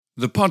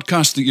The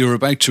podcast that you're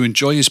about to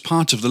enjoy is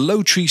part of the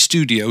Low Tree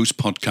Studios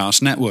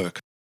podcast network.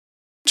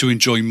 To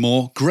enjoy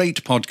more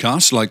great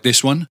podcasts like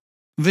this one,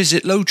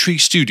 visit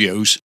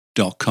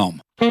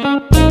lowtreestudios.com.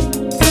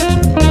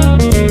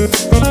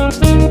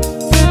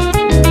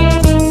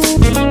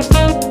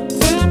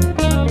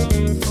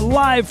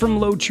 Live from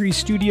Low Tree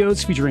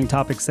Studios, featuring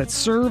topics that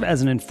serve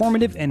as an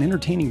informative and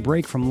entertaining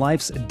break from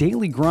life's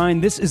daily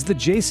grind. This is the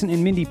Jason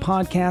and Mindy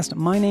podcast.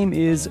 My name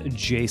is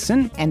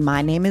Jason. And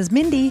my name is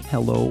Mindy.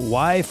 Hello,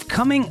 wife.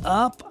 Coming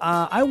up,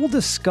 I will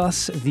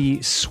discuss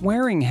the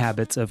swearing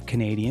habits of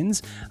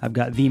Canadians. I've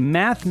got the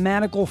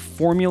mathematical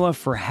formula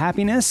for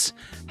happiness,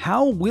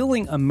 how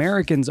willing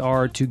Americans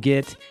are to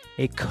get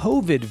a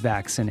COVID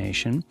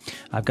vaccination.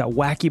 I've got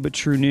wacky but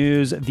true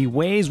news, the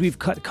ways we've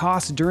cut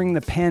costs during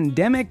the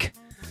pandemic,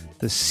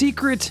 the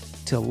secret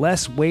to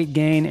less weight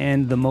gain,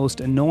 and the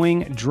most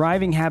annoying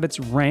driving habits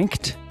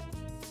ranked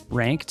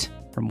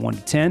from 1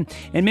 to 10.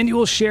 And Mindy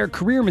will share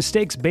career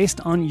mistakes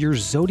based on your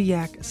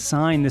zodiac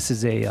sign. This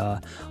is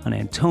an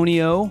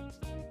Antonio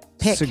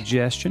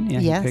suggestion.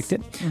 Yeah, yes. He picked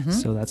it. Mm-hmm.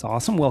 So that's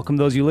awesome. Welcome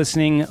those of you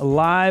listening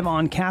live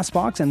on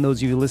CastBox and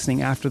those of you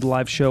listening after the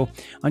live show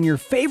on your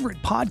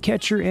favorite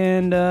podcatcher.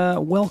 And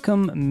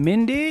welcome,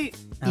 Mindy.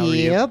 How are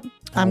you?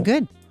 I'm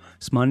good.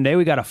 It's Monday.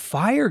 We got a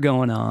fire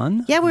going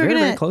on. Yeah, we were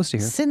very close to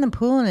here. Sit in the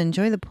pool and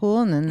enjoy the pool,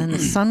 and then the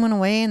sun went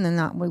away, and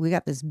then we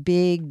got this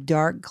big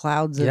dark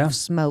clouds of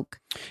smoke.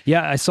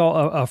 Yeah, I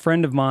saw a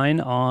friend of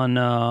mine on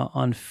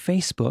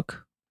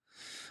Facebook.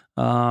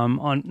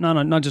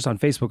 Not just on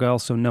Facebook. I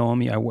also know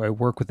him. I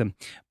work with him.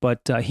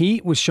 But he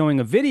was showing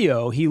a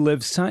video. He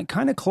lives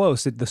kind of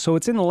close. So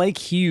it's in Lake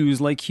Hughes.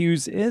 Lake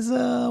Hughes is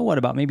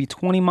about maybe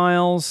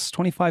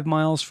 25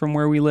 miles from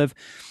where we live.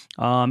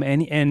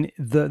 And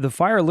the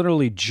fire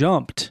literally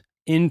jumped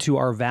into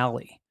our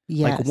valley.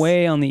 Yes. Like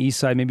way on the east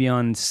side, maybe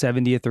on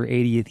 70th or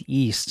 80th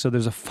east. So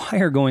there's a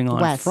fire going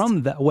on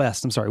from the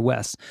west. On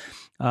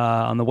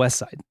the west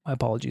side. My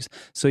apologies.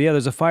 So yeah,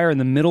 there's a fire in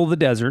the middle of the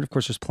desert. Of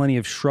course, there's plenty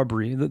of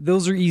shrubbery.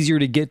 Those are easier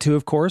to get to,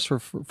 of course, for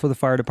the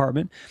fire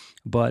department.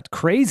 But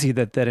crazy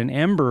that an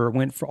ember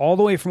went all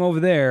the way from over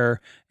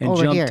there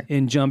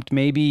and jumped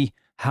maybe,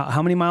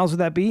 how many miles would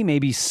that be?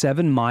 Maybe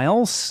 7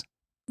 miles?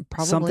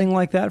 Probably. Something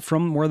like that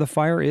from where the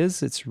fire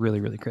is. It's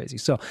really, really crazy.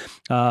 So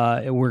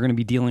we're going to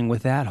be dealing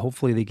with that.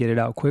 Hopefully they get it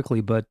out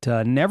quickly, but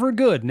never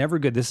good.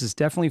 This is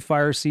definitely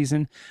fire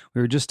season.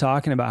 We were just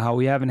talking about how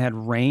we haven't had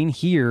rain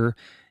here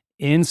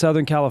in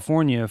Southern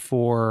California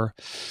for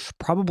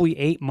probably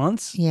 8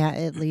 months. Yeah,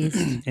 at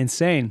least.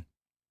 Insane.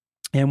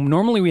 And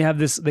normally we have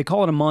this, they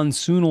call it a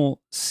monsoonal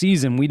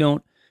season. We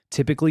don't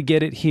typically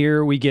get it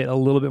here. We get a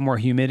little bit more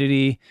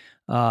humidity.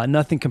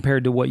 Nothing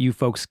compared to what you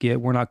folks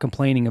get. We're not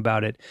complaining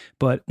about it.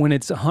 But when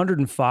it's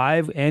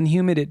 105 and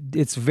humid,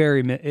 it's very,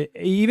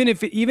 even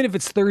if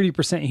it's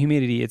 30%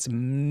 humidity, it's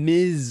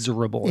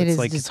miserable.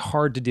 It's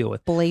hard to deal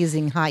with.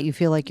 Blazing hot. You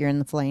feel like you're in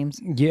the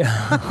flames.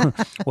 Yeah.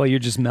 Well, you're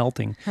just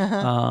melting.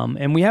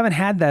 And we haven't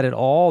had that at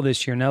all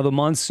this year. Now, the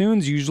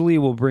monsoons usually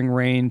will bring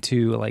rain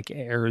to like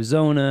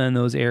Arizona and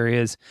those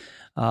areas.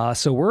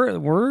 So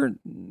we're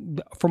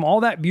from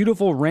all that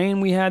beautiful rain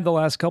we had the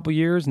last couple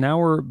years. Now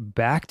we're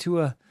back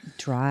to a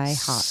dry,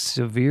 hot,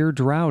 severe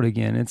drought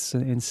again. It's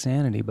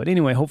insanity. But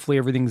anyway, hopefully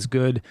everything's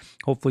good.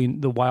 Hopefully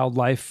the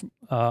wildlife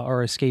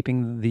are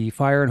escaping the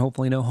fire, and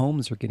hopefully no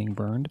homes are getting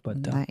burned.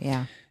 But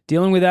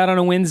dealing with that on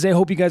a Wednesday.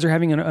 Hope you guys are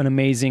having an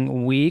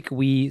amazing week.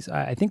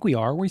 I think we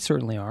are. We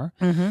certainly are.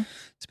 Mm-hmm.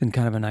 It's been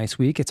kind of a nice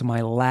week. It's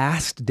my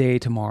last day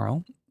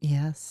tomorrow.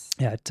 Yes.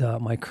 At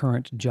my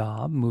current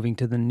job, moving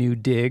to the new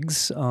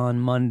digs on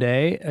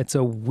Monday. It's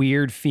a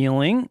weird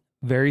feeling,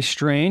 very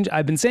strange.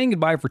 I've been saying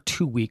goodbye for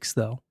 2 weeks,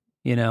 though.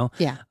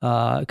 Yeah.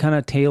 Kind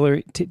of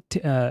tapering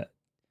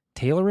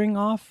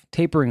off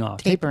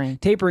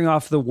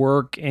the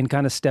work and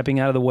kind of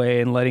stepping out of the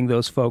way and letting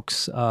those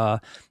folks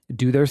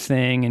do their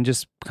thing and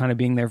just kind of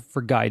being there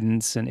for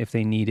guidance and if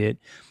they need it.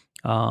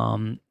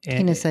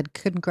 Tina said,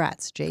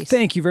 "Congrats, Jace."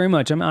 Thank you very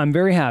much. I'm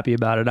very happy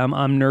about it.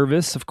 I'm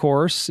nervous, of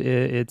course.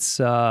 It's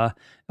a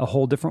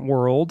whole different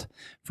world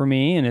for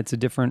me, and it's a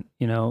different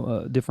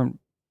different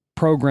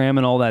program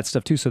and all that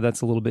stuff too. So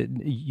that's a little bit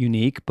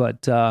unique,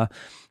 but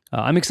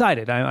I'm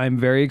excited. I'm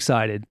very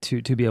excited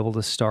to be able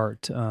to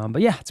start.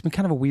 But yeah, it's been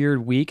kind of a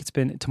weird week.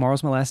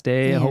 Tomorrow's my last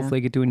day. Yeah. Hopefully, I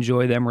get to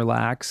enjoy them,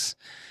 relax.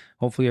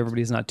 Hopefully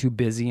everybody's not too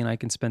busy and I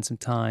can spend some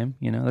time.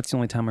 That's the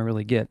only time I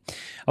really get.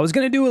 I was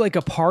going to do like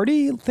a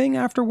party thing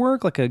after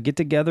work, like a get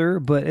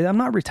together, but I'm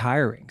not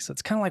retiring. So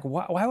it's kind of like,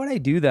 why would I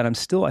do that? I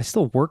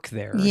still work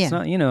there. Yeah. It's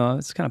not,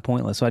 it's kind of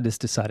pointless. So I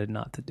just decided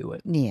not to do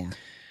it. Yeah.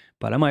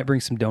 But I might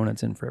bring some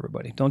donuts in for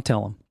everybody. Don't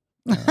tell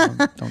them.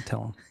 Don't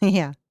tell them.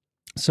 Yeah.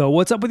 So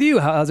what's up with you?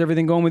 How's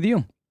everything going with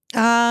you?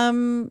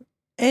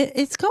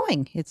 It's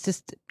going. It's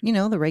just,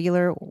 the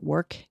regular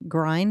work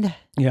grind.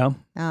 Yeah.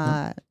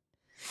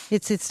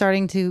 It's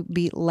starting to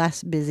be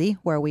less busy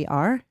where we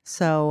are.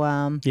 So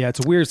Yeah,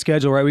 it's a weird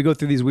schedule, right? We go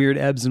through these weird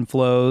ebbs and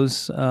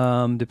flows,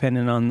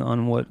 depending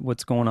on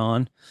what's going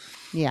on.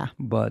 yeah.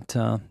 But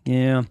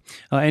yeah,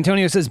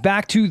 Antonio says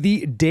back to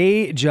the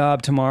day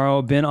job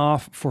tomorrow. Been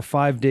off for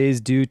 5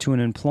 days due to an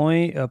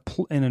employee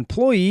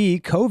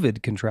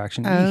COVID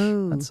contraction.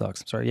 Oh. That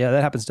sucks. Sorry. Yeah,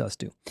 that happens to us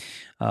too.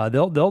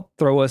 They'll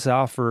throw us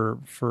off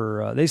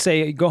for they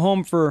say go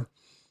home for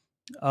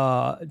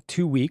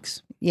 2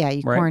 weeks. Yeah,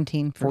 you Right.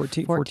 quarantine for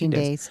 14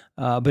 days.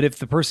 But if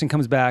the person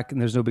comes back and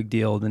there's no big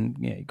deal, then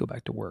yeah, you go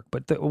back to work.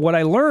 But what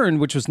I learned,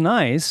 which was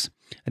nice,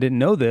 I didn't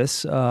know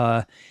this.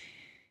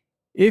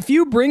 If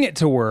you bring it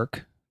to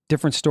work,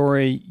 different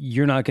story.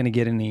 You're not going to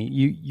get any.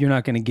 You're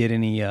not going to get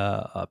any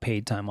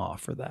paid time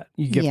off for that.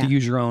 You have Yeah. to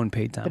use your own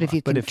paid time. But if off.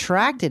 you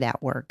contract it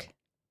at work,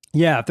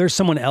 if there's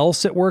someone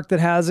else at work that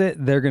has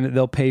it,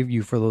 they'll pay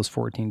you for those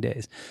 14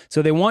 days.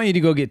 So they want you to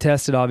go get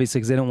tested, obviously,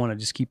 because they don't want to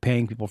just keep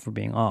paying people for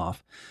being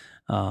off.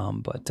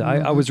 But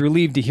I was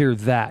relieved to hear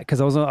that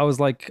because I was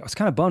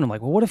kind of bummed. I'm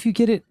like, well, what if you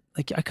get it?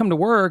 Like I come to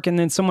work and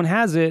then someone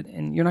has it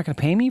and you're not going to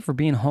pay me for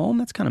being home?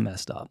 That's kind of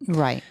messed up.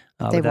 right?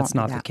 But that's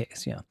not the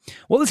case. Yeah.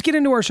 Well, let's get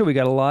into our show. We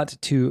got a lot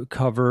to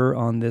cover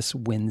on this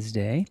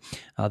Wednesday.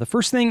 The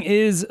first thing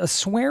is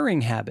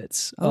swearing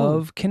habits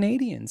of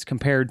Canadians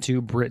compared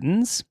to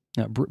Britons.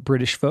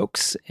 British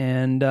folks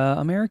and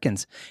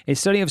Americans. A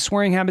study of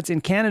swearing habits in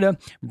Canada,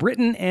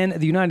 Britain, and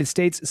the United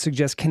States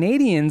suggests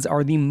Canadians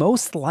are the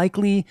most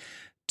likely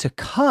to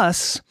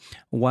cuss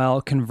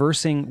while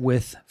conversing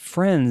with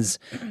friends.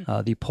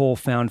 The poll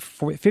found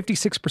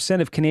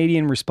 56% of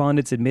Canadian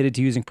respondents admitted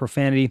to using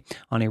profanity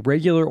on a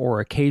regular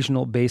or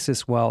occasional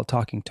basis while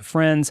talking to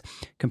friends,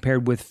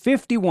 compared with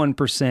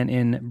 51%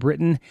 in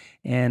Britain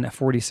and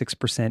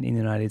 46% in the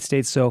United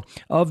States. So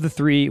of the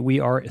three, we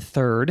are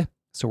third.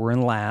 So we're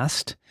in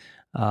last.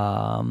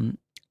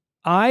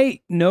 I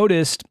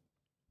noticed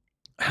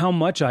how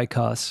much I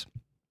cuss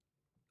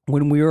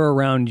when we were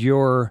around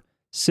your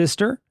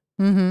sister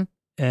Mm-hmm.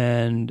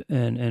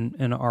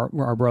 and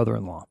our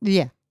brother-in-law.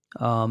 Yeah.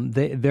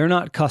 They're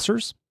not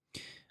cussers,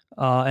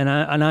 and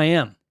I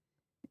am.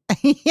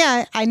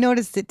 Yeah, I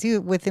noticed it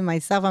too within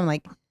myself. I'm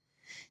like,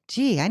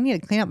 gee, I need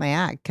to clean up my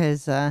act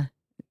because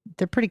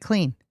they're pretty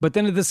clean. But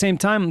then at the same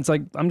time, it's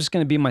like I'm just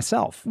going to be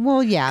myself.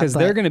 Well, yeah, Because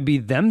they're going to be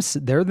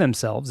they're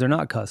themselves. They're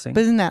not cussing.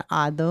 But isn't that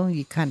odd though?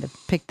 You kind of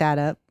pick that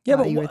up. Yeah,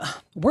 while but you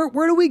were-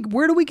 where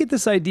do we get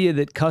this idea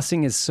that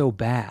cussing is so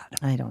bad?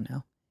 I don't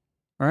know.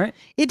 All right,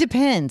 It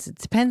depends. It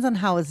depends on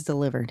how it's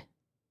delivered.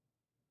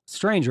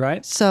 strange,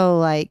 right? So,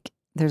 like,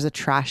 there's a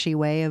trashy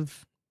way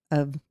of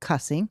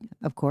cussing,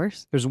 of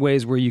course, There's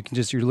ways where you're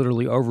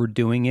literally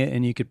overdoing it,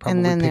 and you could probably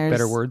and then pick there's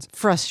better words.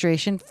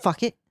 frustration.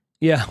 Fuck it.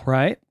 Yeah,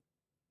 right.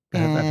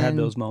 I've had And-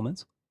 those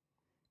moments.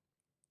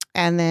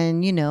 And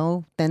then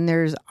then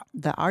there's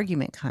the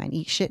argument kind.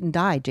 Eat shit and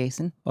die,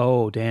 Jason.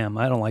 Oh, damn!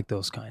 I don't like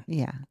those kind.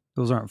 Yeah.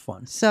 Those aren't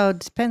fun. So it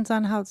depends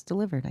on how it's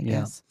delivered, I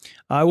Yeah. guess.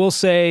 I will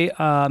say,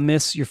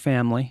 miss your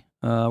family.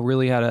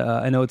 Really had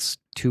I know it's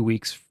 2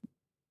 weeks.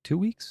 2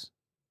 weeks?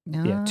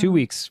 Yeah, 2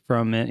 weeks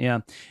from it. Yeah.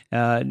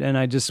 And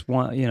I just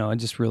I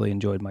just really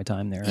enjoyed my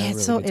time there. I Yeah, had a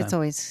it's really good it's time.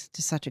 always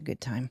just such a good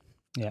time.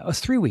 Yeah, it's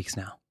 3 weeks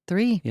now.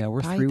 3. Yeah,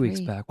 we're Probably 3 weeks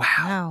 3. back. Wow.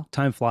 Wow.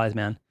 Time flies,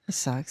 man. It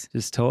sucks.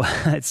 Just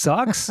it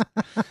sucks.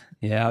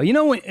 Yeah.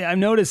 I've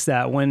noticed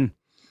that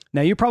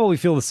now you probably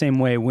feel the same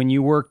way when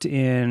you worked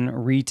in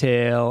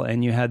retail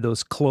and you had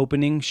those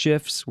clopening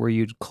shifts where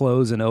you'd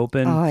close and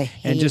open. Oh, I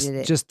and hated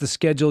it. just the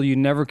schedule, you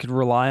never could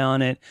rely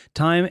on it.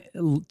 Time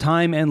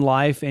and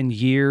life and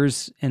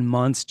years and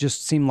months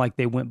just seemed like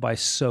they went by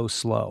so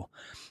slow.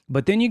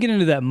 But then you get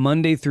into that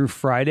Monday through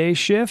Friday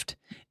shift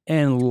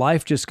and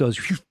life just goes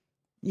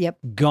Yep.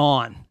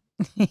 gone.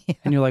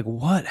 And you're like,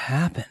 what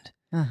happened?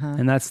 Uh-huh.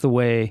 And that's the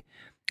way,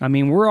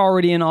 we're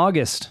already in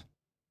August.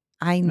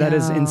 I know. That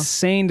is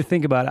insane to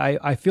think about.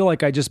 I feel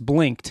like I just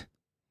blinked.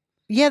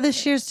 Yeah,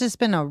 this year's just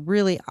been a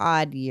really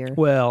odd year.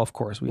 Well, of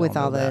course, we With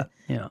all all know the- that.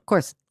 Yeah. Of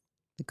course,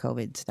 the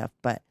COVID stuff,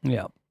 but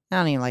Yeah. I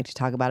don't even like to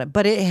talk about it.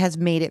 But it has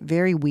made it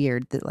very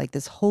weird that like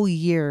this whole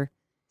year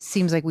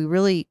seems like we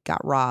really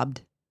got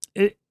robbed.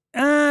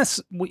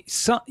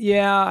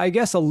 Yeah, I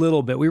guess a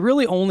little bit. We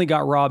really only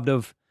got robbed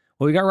of,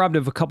 we got robbed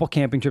of a couple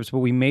camping trips, but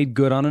we made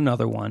good on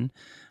another one.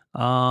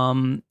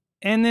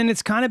 And then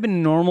it's kind of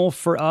been normal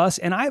for us.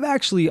 And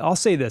I'll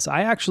say this,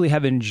 I actually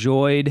have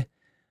enjoyed,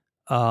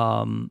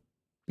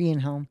 Being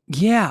home.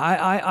 yeah,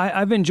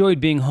 I've enjoyed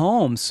being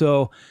home.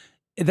 So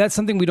that's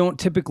something we don't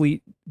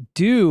typically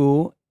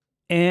do.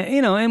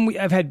 And, I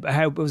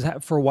was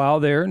for a while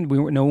there and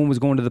no one was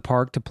going to the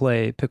park to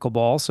play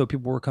pickleball. So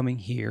people were coming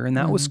here and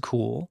that was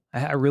cool.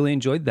 I really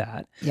enjoyed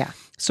that. Yeah.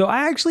 So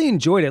I actually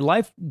enjoyed it.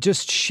 Life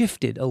just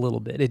shifted a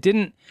little bit. It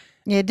didn't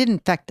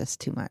affect us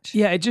too much.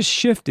 it just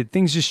shifted.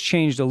 Things just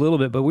changed a little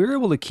bit, but we were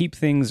able to keep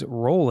things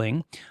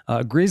rolling.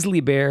 Grizzly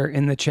Bear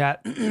in the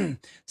chat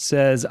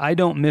says, I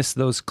don't miss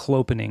those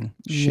clopening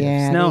shifts.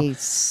 Yeah, Now, they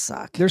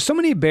suck. there's so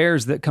many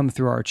bears that come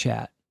through our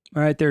chat.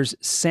 All right, there's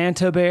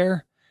Santa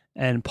Bear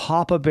and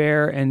Papa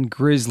Bear and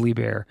Grizzly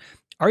Bear.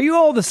 Are you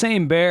all the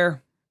same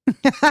bear?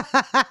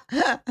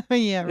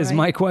 Yeah, is right.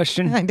 my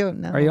question. I don't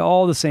know. Are you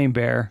all the same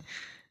bear?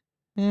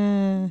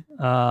 My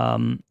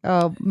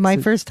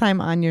first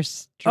time on your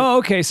stream. Oh,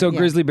 okay. So Yeah.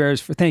 grizzly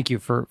bears. Thank you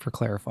for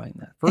clarifying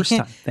that. First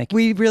time. Thank you.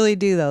 We really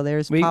do, though.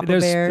 There's Papa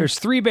Bear. There's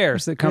 3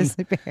 bears that come.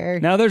 Grizzly Bear.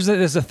 Now there's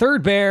a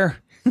third bear.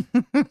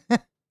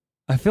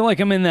 I feel like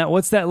I'm in that.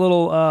 What's that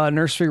little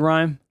nursery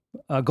rhyme?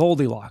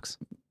 Goldilocks.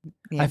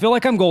 Yeah. I feel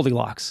like I'm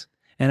Goldilocks,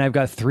 and I've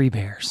got 3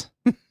 bears.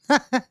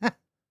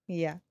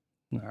 Yeah.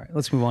 All right,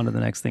 let's move on to the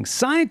next thing.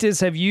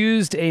 Scientists have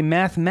used a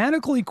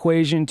mathematical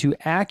equation to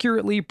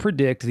accurately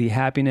predict the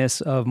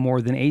happiness of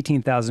more than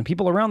 18,000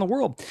 people around the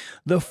world.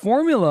 The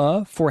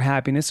formula for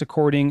happiness,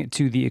 according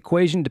to the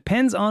equation,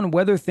 depends on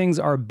whether things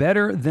are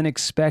better than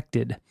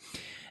expected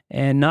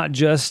and not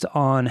just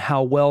on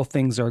how well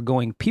things are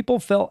going. People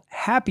felt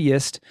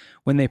happiest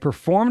when they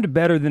performed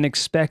better than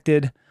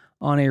expected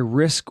on a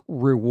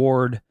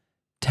risk-reward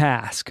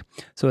task.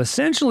 So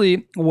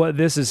essentially what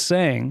this is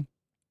saying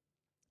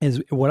is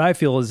what I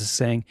feel is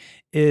saying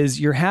is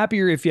you're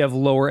happier if you have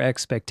lower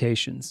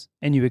expectations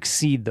and you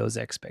exceed those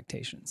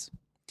expectations.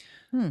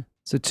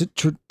 So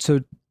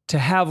to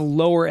have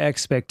lower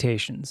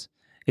expectations,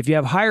 if you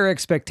have higher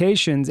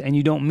expectations and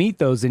you don't meet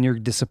those, then you're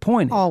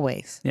disappointed.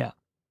 Always. Yeah.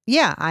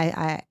 Yeah,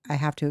 I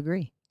have to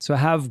agree. So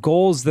have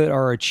goals that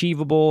are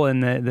achievable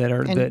and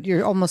that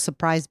you're almost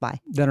surprised by.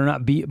 That are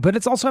not but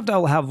it's also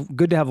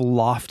good to have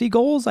lofty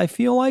goals. I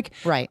feel like.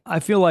 Right.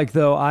 I feel like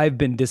though I've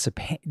been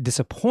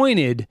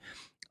disappointed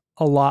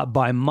a lot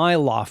by my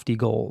lofty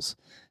goals.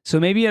 So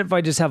maybe if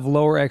I just have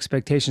lower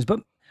expectations, but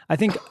I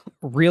think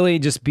really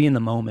just be in the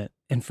moment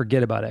and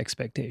forget about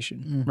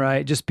expectation,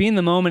 right? Just be in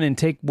the moment and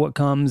take what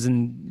comes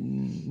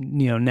and,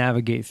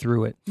 navigate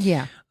through it.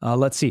 Yeah.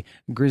 Let's see.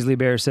 Grizzly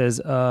Bear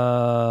says,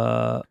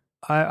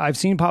 I've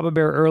seen Papa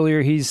Bear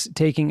earlier. He's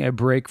taking a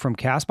break from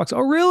Castbox. Oh,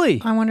 really?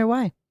 I wonder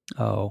why.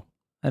 Oh,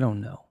 I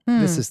don't know.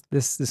 This is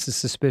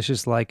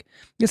suspicious.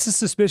 This is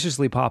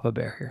suspiciously Papa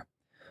Bear here.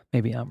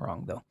 Maybe I'm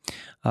wrong though.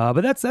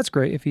 But that's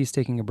great if he's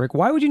taking a break.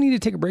 Why would you need to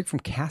take a break from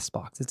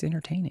Castbox? It's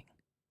entertaining.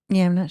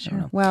 Yeah, I'm not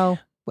sure. Well,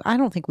 I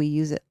don't think we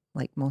use it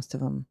like most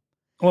of them.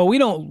 Well, we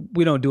don't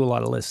do a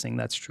lot of listening.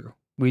 That's true.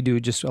 We do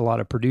just a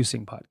lot of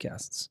producing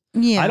podcasts.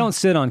 Yeah. I don't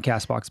sit on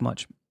Castbox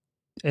much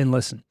and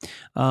listen.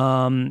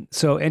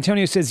 So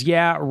Antonio says,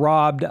 yeah,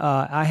 robbed.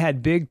 I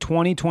had big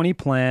 2020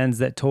 plans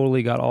that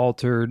totally got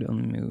altered.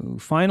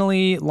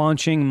 Finally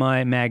launching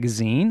my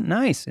magazine.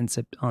 Nice.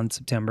 On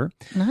September.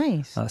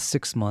 Nice.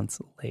 6 months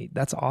late.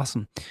 That's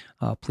awesome.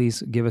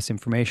 Please give us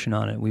information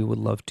on it. We would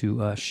love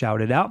to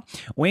shout it out.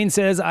 Wayne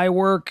says,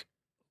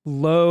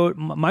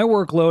 my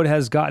workload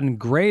has gotten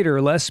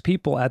greater, less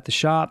people at the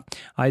shop.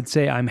 I'd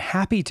say I'm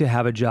happy to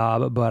have a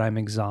job, but I'm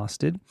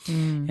exhausted.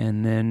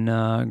 And then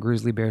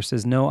Grizzly Bear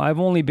says, no, I've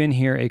only been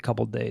here a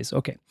couple days.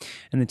 Okay.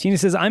 And then Tina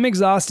says, I'm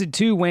exhausted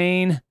too,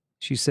 Wayne.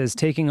 She says,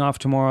 taking off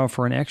tomorrow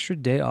for an extra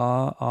day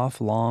off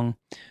long.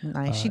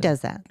 Nice. She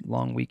does that.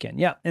 Long weekend.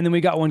 Yeah. And then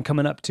we got one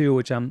coming up too,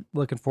 which I'm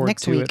looking forward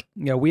next to. Week.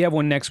 Yeah, we have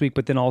one next week,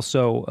 but then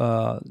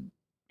also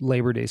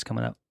Labor Day's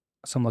coming up.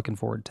 So I'm looking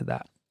forward to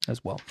that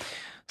as well.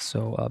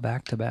 So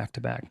back to back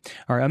to back.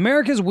 All right.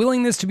 America's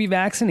willingness to be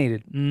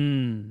vaccinated.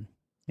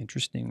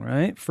 Interesting,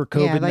 right? For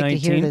COVID-19. Yeah, I'd like to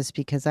hear this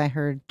because I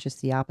heard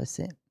just the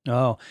opposite.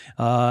 Oh,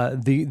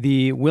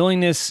 the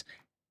willingness.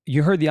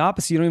 You heard the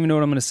opposite. You don't even know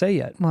what I'm going to say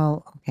yet.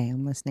 Well, okay.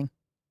 I'm listening.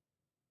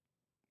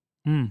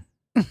 You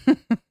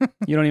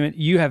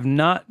do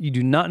not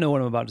know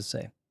what I'm about to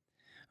say.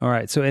 All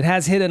right. So it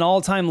has hit an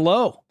all-time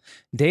low.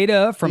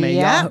 Data from a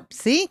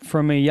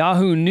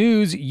Yahoo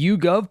News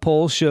YouGov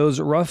poll shows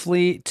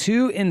roughly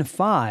 2 in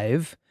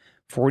 5,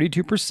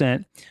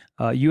 42%,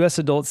 U.S.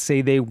 adults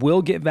say they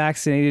will get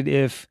vaccinated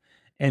if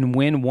and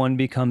when one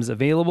becomes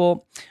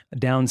available,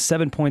 down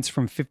 7 points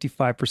from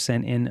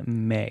 55% in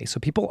May. So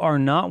people are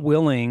not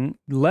willing,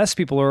 less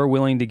people are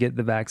willing to get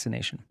the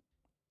vaccination.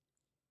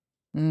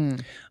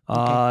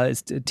 Okay.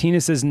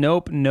 Tina says,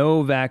 nope,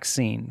 no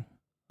vaccine.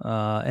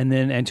 And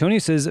then Antonio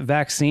says,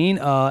 vaccine,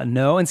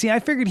 no. And see, I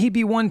figured he'd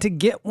be one to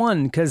get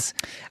one because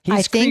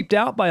he's creeped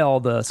out by all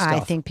the stuff. I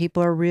think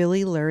people are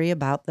really leery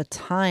about the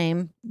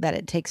time that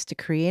it takes to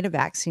create a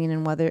vaccine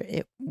and whether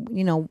it,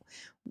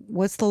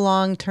 what's the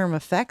long-term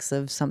effects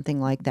of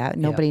something like that.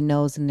 Nobody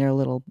knows, and they're a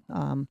little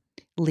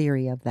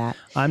leery of that.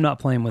 I'm not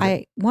playing with it.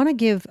 I want to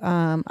give,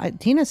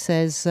 Tina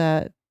says,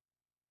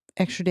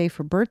 extra day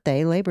for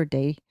birthday, Labor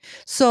Day.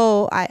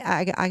 So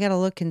I got to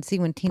look and see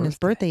when Tina's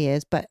birthday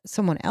is, but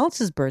someone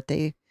else's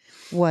birthday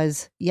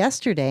was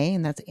yesterday,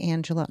 and that's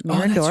Angela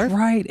Mirendorf. Oh, that's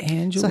right,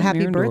 Angela. So happy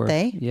Mirendorf.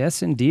 birthday!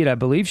 Yes, indeed. I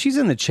believe she's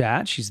in the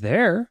chat. She's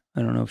there.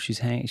 I don't know if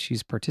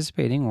she's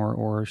participating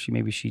or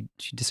she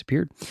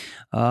disappeared.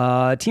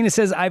 Tina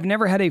says, I've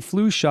never had a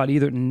flu shot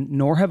either,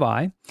 nor have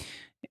I.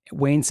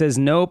 Wayne says,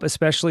 nope,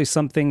 especially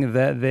something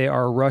that they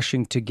are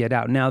rushing to get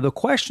out. Now, the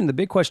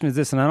big question is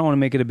this, and I don't want to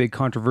make it a big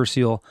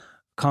controversial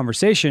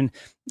conversation,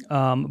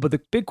 but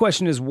the big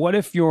question is, what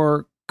if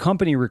your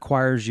company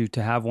requires you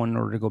to have one in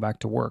order to go back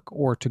to work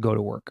or to go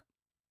to work?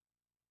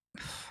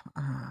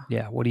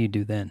 Yeah, what do you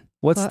do then?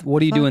 What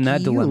do you do fuck in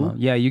that you. dilemma?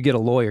 Yeah, you get a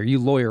lawyer. You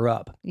lawyer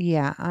up.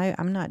 Yeah,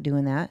 I'm not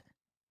doing that.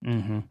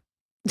 Mm-hmm.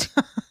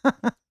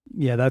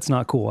 Yeah, that's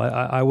not cool.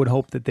 I would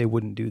hope that they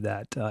wouldn't do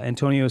that.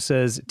 Antonio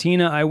says,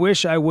 Tina, I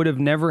wish I would have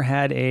never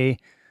had a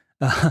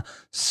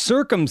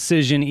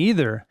circumcision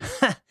either.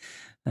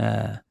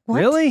 What?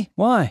 Really?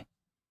 Why?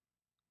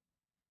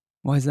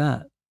 Why is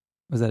that?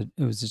 It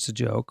was just a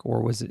joke,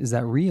 or is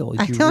that real?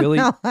 I don't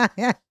know.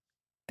 I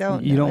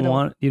don't You know.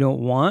 don't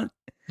want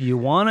you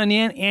want an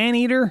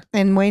anteater?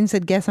 And Wayne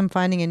said, guess I'm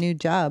finding a new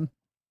job.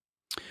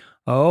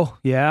 Oh,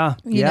 yeah.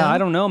 You know? I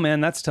don't know,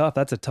 man. That's tough.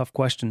 That's a tough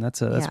question.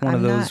 That's one of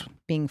I'm those. not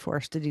being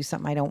forced to do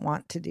something I don't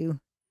want to do.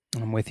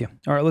 I'm with you.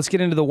 All right, let's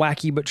get into the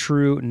wacky but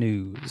true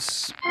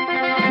news.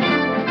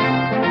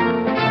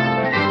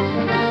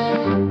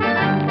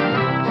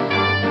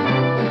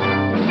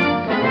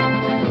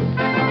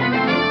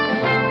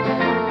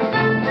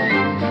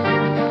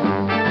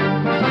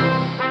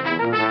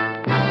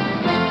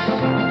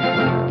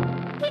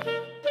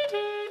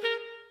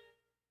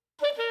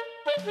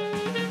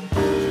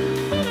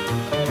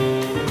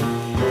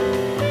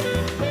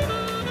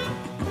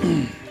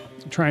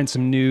 Trying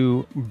some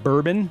new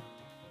bourbon.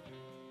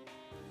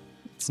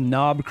 It's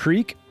Knob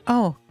Creek.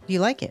 Oh, you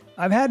like it?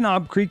 I've had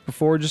Knob Creek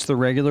before, just the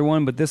regular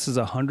one, but this is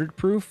 100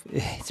 proof.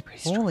 It's pretty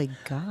strong. Holy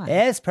God.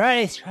 It's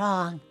pretty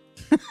strong.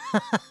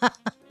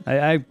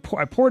 I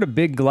poured a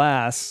big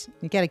glass.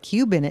 You got a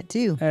cube in it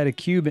too. I had a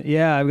cube.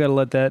 Yeah, I've got to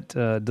let that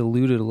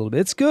dilute it a little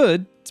bit. It's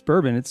good. It's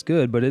bourbon. It's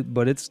good, but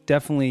it's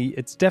definitely 50%.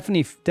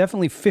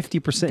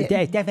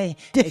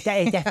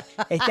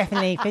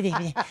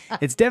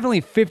 It's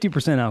definitely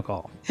 50%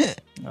 alcohol.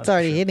 It's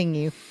already hitting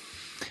you.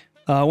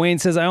 Wayne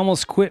says, I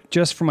almost quit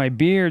just for my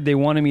beard. They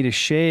wanted me to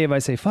shave. I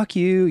say, fuck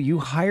you. You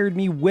hired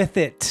me with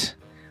it.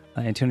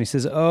 Antonio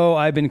says, oh,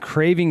 I've been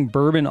craving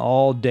bourbon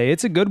all day.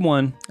 It's a good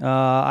one.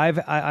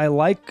 I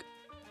like,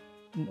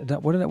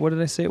 what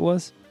did I say it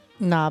was?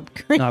 Knob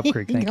Creek. Knob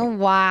Creek, thank you.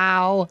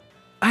 Wow.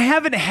 I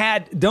haven't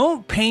had,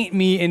 don't paint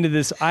me into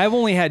this. I've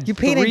only had You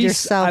painted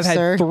yourself, I've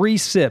sir. had 3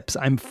 sips.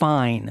 I'm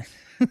fine.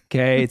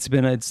 Okay. It's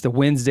the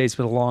Wednesday. It's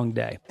been a long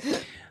day.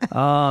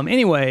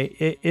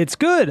 Anyway, it's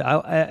good.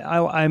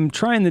 I'm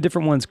trying the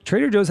different ones.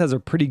 Trader Joe's has a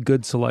pretty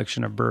good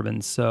selection of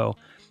bourbons. So,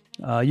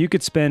 you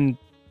could spend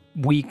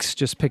weeks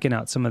just picking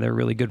out some of their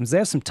really good ones. They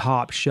have some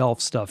top shelf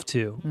stuff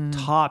too.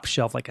 Top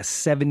shelf, like a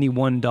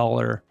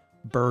 $71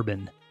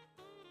 bourbon.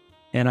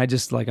 And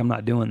I'm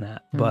not doing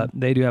that, but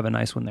they do have a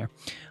nice one there.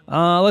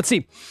 Let's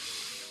see.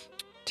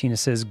 Tina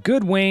says,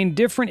 good, Wayne.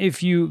 Different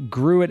if you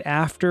grew it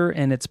after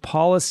and its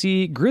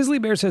policy. Grizzly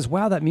Bear says,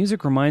 wow, that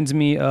music reminds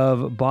me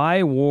of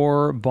Buy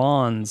War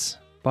Bonds.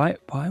 Buy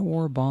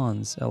War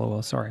Bonds,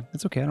 LOL. Sorry.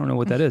 That's okay. I don't know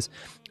what that is.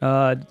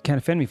 Can't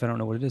offend me if I don't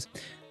know what it is.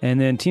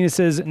 And then Tina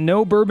says,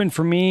 no bourbon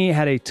for me.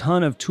 Had a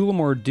ton of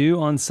Tullamore Dew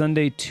on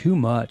Sunday. Too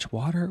much.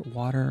 Water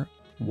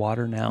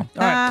now.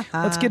 All right,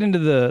 let's get into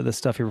the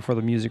stuff here before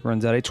the music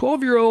runs out. A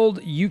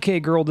 12-year-old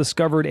UK girl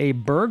discovered a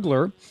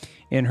burglar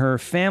in her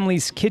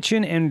family's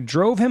kitchen and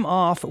drove him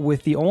off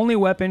with the only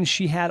weapon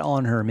she had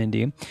on her,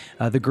 Mindy.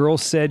 The girl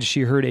said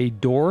she heard a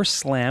door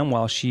slam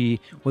while she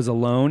was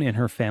alone in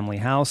her family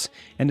house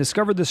and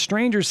discovered the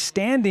stranger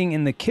standing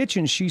in the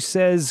kitchen. She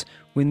says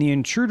when the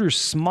intruder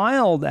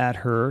smiled at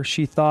her,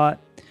 she thought,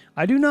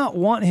 I do not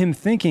want him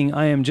thinking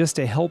I am just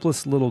a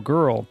helpless little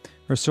girl.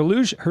 Her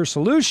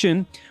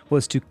solution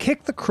was to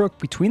kick the crook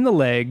between the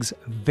legs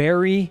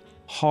very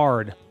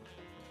hard.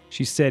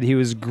 She said he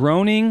was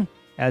groaning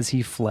as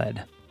he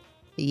fled.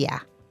 Yeah.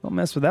 Don't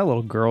mess with that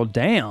little girl.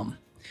 Damn.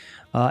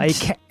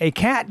 A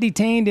cat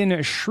detained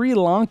in Sri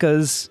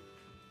Lanka's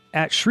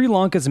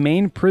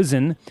main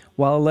prison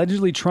while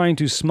allegedly trying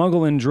to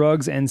smuggle in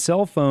drugs and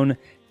cell phone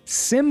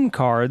SIM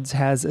cards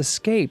has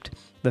escaped.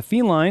 The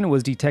feline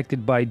was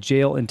detected by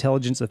jail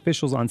intelligence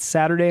officials on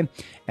Saturday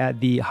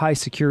at the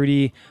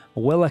high-security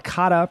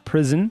Welakata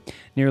prison.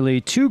 Nearly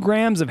 2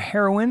 grams of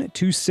heroin,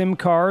 2 SIM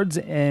cards,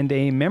 and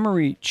a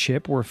memory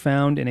chip were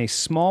found in a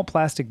small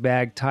plastic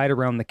bag tied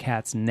around the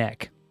cat's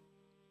neck.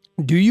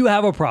 Do you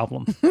have a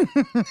problem?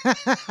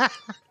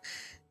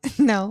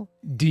 No.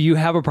 Do you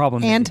have a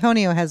problem, Mindy?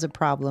 Antonio has a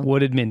problem. What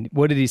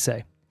did he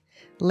say?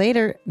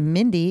 Later,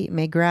 Mindy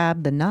may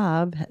grab the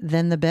knob,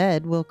 then the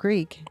bed will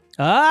creak.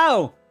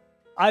 Oh,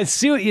 I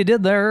see what you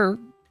did there.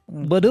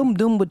 Ba-doom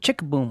doom ba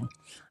chicka boom.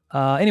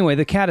 Anyway,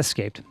 the cat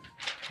escaped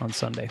on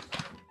Sunday.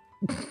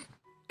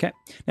 Okay.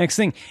 Next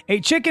thing.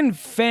 A chicken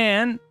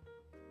fan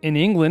in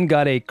England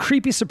got a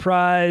creepy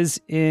surprise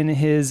in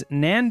his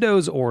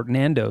Nando's,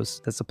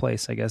 that's the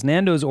place, I guess,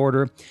 Nando's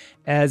order,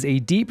 as a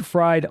deep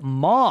fried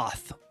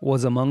moth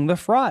was among the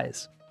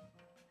fries.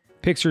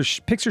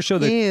 Pictures show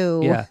the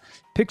Ew.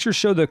 Pictures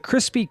show the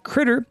crispy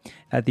critter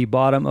at the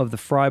bottom of the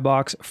fry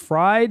box,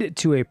 fried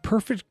to a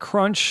perfect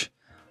crunch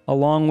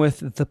along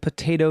with the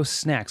potato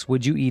snacks.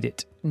 Would you eat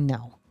it?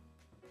 No.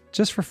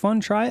 Just for fun,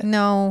 try it?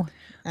 No,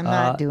 I'm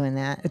not doing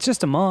that. It's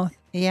just a moth.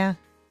 Yeah.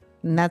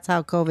 And that's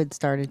how COVID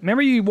started.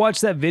 Remember you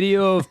watched that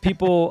video of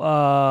people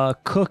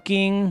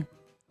cooking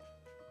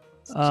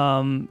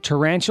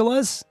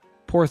tarantulas?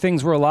 Poor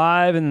things were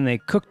alive, and then they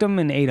cooked them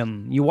and ate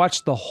them. You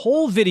watched the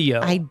whole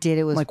video. I did.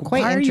 It was like,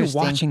 quite why interesting. are you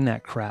watching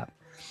that crap?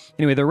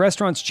 Anyway, the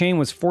restaurant's chain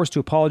was forced to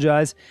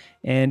apologize,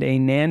 and a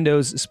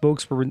Nando's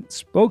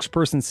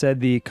spokesperson said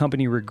the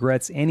company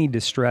regrets any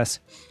distress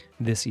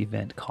this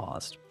event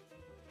caused.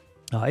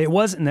 It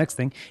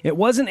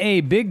wasn't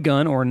a big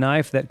gun or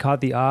knife that caught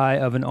the eye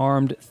of an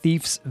armed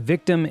thief's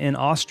victim in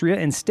Austria.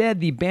 Instead,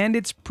 the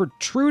bandit's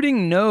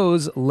protruding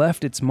nose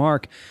left its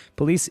mark.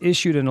 Police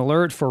issued an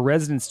alert for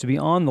residents to be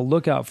on the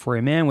lookout for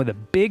a man with a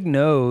big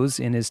nose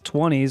in his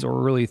 20s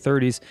or early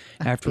 30s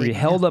after he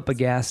held up a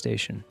gas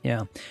station.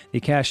 Yeah. The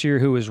cashier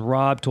who was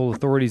robbed told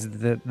authorities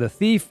that the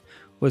thief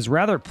was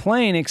rather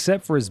plain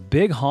except for his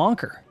big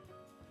honker.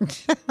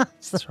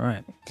 That's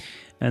right.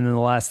 And then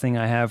the last thing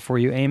I have for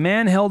you, a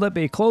man held up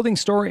a clothing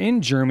store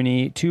in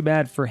Germany. Too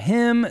bad for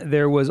him,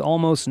 there was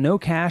almost no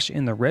cash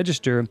in the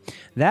register.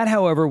 That,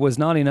 however, was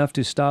not enough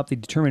to stop the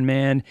determined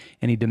man,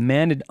 and he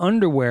demanded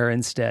underwear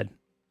instead.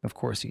 Of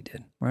course he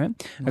did, right?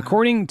 Wow.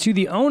 According to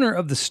the owner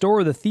of the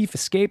store, the thief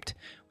escaped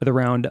with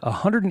around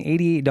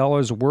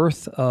 $188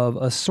 worth of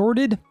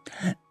assorted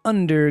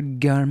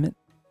undergarments.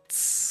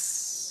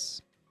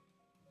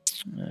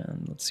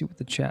 And let's see what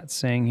the chat's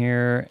saying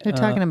here. They're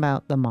talking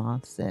about the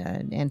moths.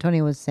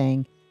 Antonio was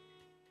saying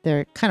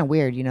they're kind of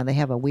weird. You know, they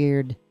have a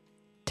weird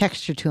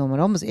texture to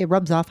them. It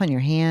rubs off on your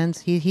hands.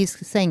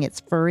 He's saying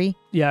it's furry.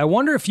 Yeah, I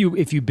wonder if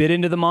you bit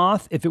into the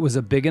moth, if it was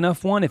a big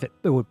enough one, if it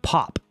would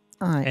pop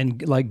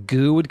and like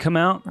goo would come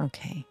out.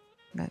 Okay,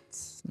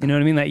 that's you know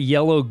what I mean. That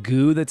yellow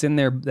goo that's in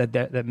there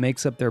that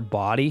makes up their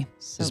body.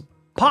 Just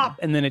pop,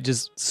 and then it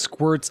just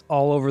squirts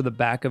all over the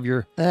back of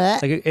your.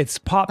 Like it's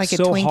popped like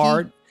so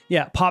hard.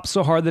 Yeah, it pops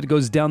so hard that it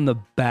goes down the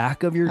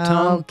back of your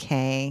tongue.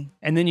 Okay.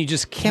 And then you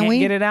just can't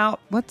get it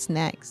out. What's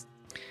next?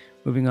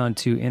 Moving on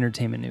to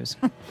entertainment news.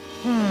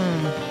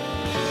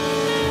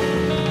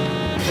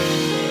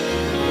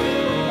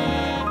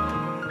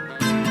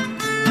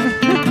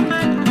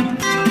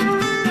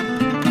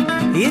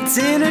 It's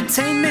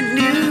entertainment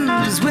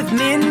news with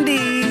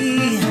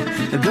Mindy.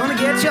 You're gonna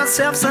get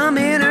yourself some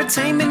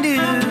entertainment news.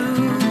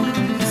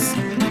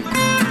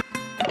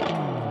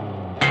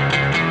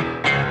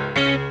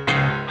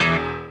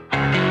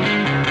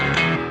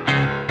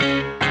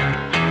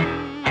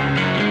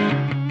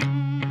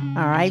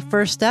 All right,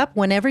 first up,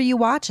 whenever you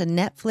watch a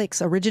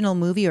Netflix original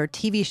movie or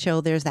TV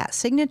show, there's that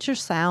signature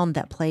sound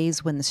that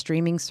plays when the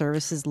streaming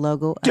service's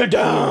logo appears.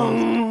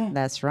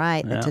 That's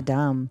right, the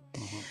ta-dum.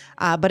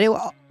 But it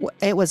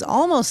was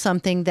almost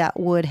something that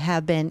would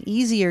have been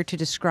easier to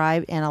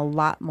describe and a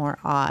lot more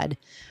odd.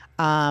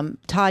 Todd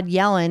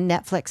Yellen,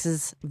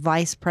 Netflix's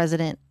vice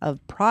president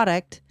of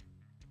product,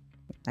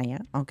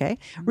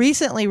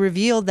 recently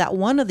revealed that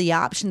one of the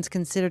options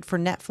considered for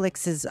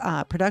Netflix's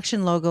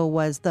production logo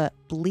was the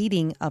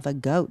bleating of a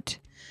goat.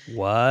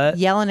 What?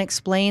 Yellen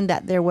explained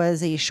that there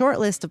was a short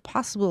list of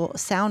possible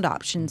sound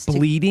options.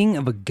 Bleating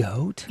of a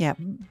goat? Yeah.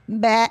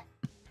 Bah.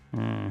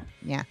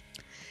 Yeah.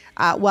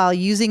 While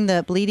using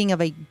the bleating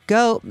of a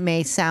goat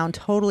may sound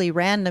totally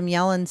random,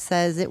 Yellen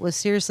says it was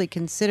seriously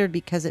considered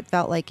because it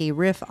felt like a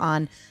riff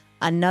on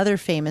another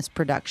famous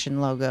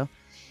production logo.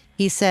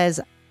 He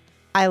says,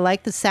 I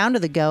like the sound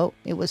of the goat.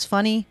 It was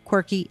funny,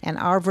 quirky, and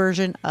our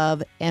version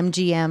of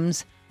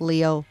MGM's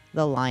Leo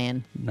the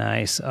Lion.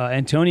 Nice.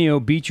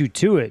 Antonio beat you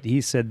to it. He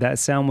said that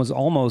sound was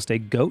almost a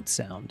goat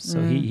sound. So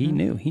he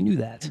knew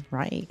that.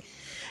 Right.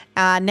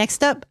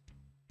 Next up,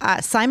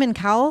 Simon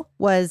Cowell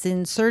was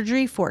in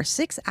surgery for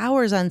 6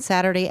 hours on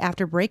Saturday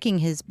after breaking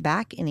his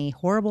back in a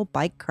horrible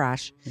bike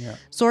crash. Yeah.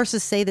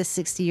 Sources say the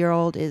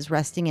 60-year-old is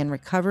resting and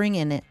recovering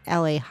in an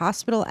LA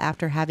hospital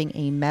after having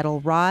a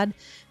metal rod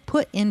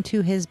put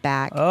into his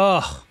back.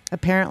 Ugh.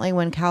 Apparently,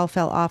 when Cowell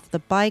fell off the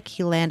bike,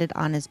 he landed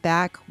on his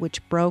back,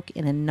 which broke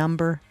in a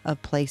number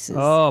of places.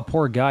 Oh,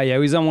 poor guy. Yeah,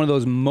 he's on one of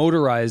those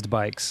motorized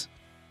bikes.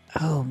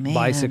 Oh, man.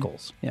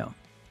 Bicycles. Yeah.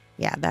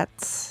 Yeah,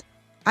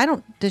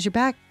 does your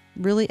back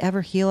really ever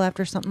heal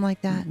after something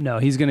like that? No,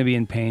 he's going to be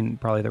in pain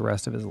probably the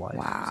rest of his life.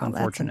 Wow, it's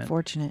unfortunate. That's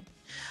unfortunate.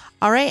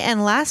 All right,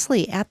 and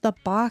lastly, at the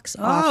box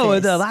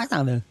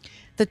office.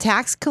 The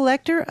Tax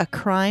Collector, a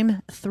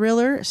crime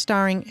thriller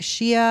starring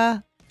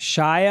Shia,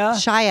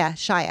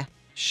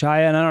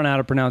 and I don't know how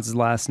to pronounce his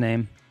last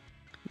name.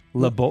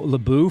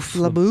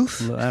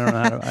 LaBeouf? I don't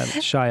know how to...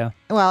 Shia.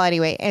 Well,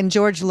 anyway, and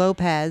George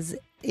Lopez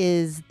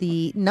is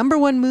the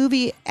 #1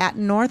 movie at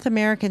North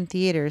American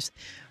theaters,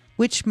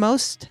 which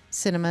most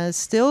cinemas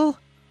still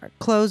are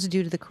closed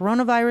due to the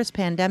coronavirus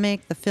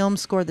pandemic. The film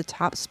scored the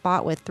top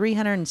spot with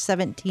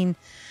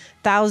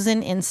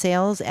 $317,000 in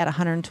sales at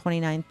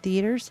 129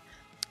 theaters.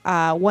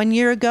 1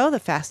 year ago, the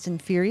Fast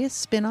and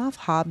Furious spinoff,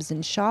 Hobbs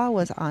and Shaw,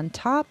 was on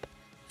top.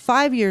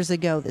 5 years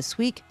ago this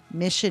week,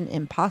 Mission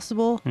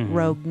Impossible,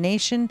 Rogue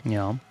Nation.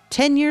 Yeah.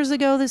 10 years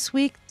ago this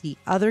week, The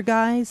Other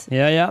Guys.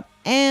 Yeah.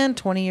 And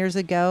 20 years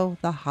ago,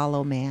 The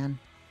Hollow Man.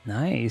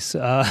 Nice.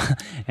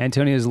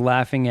 Antonio's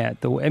laughing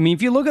at the. I mean,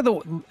 if you look at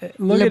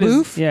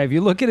if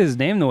you look at his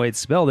name, the way it's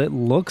spelled, it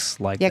looks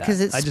like that. Yeah,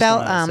 because it's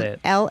spelled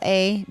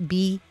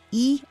LABEOUF.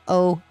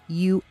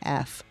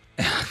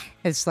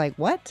 It's like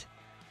what?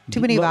 Too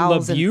many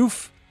vowels.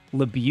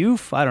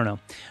 LaBeouf? I don't know.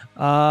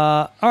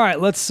 All right,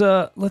 let's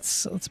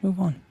move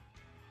on.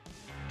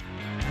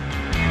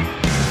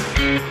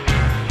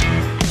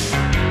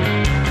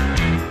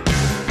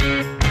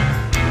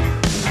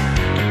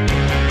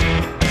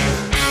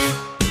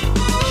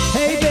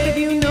 Hey babe,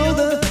 you know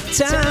the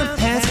time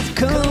has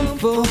come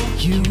for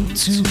you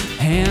to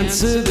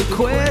answer the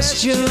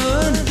question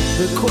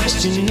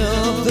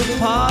of the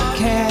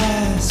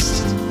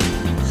podcast.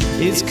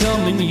 It's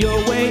coming your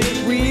way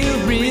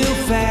real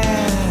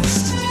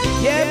fast.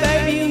 Yeah,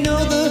 baby, you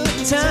know the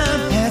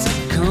time has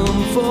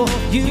come for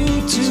you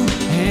to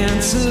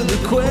answer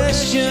the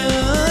question.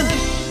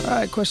 All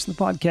right, question of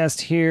the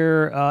podcast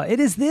here. It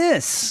is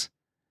this.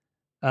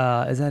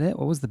 Is that it?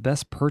 What was the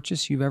best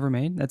purchase you've ever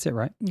made? That's it,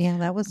 right? Yeah,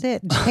 that was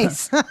it.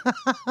 Chase.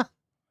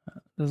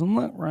 Doesn't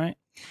look right.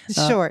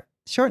 Short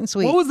and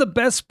sweet. What was the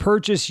best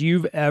purchase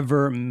you've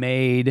ever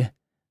made,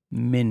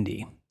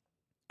 Mindy?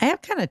 I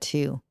have kind of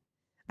two.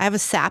 I have a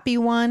sappy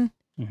one,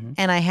 Mhm.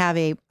 and I have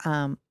a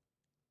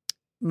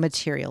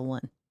material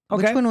one.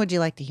 Okay. Which one would you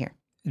like to hear?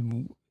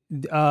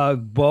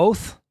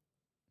 Both.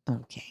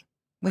 Okay.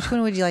 Which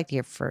one would you like to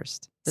hear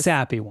first?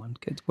 Sappy one.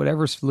 Good.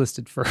 Whatever's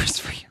listed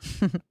first for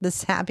you. The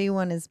sappy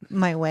one is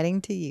my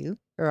wedding to you,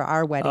 or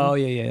our wedding. Oh,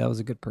 yeah. That was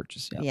a good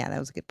purchase. Yeah. Yeah, that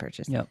was a good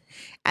purchase. Yep.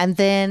 And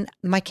then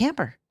my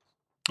camper.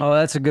 Oh,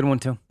 that's a good one,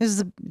 too. This is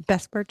the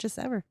best purchase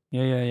ever.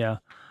 Yeah.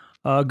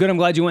 Good. I'm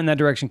glad you went in that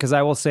direction because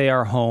I will say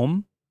our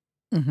home,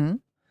 Mm-hmm.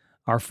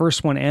 our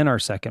first one and our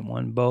second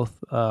one,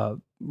 both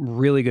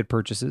really good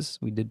purchases.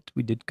 We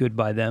did good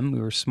by them.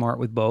 We were smart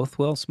with both.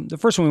 Well, the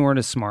first one we weren't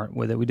as smart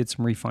with it. We did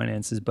some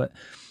refinances, but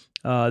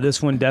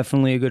this one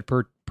definitely a good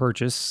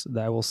purchase.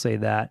 I will say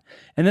that.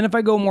 And then if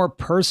I go more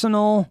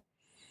personal,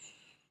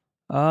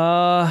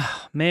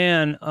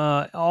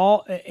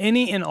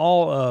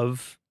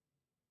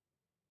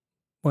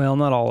 well,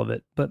 not all of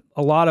it, but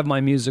a lot of my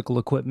musical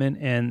equipment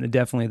and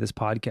definitely this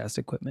podcast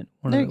equipment.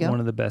 One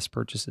of the best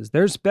purchases.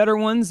 There's better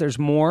ones. There's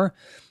more.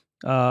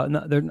 They're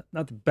not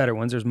the better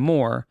ones. There's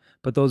more,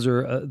 but those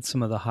are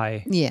some of the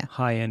high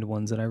end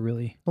ones that I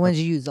really The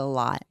ones you use a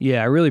lot.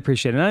 Yeah, I really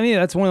appreciate it. And I mean,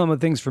 that's one of the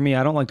things for me.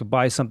 I don't like to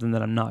buy something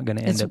that I'm not going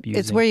to end up using.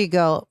 It's where you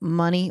go,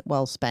 money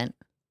well spent.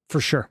 For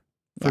sure.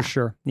 Yeah. For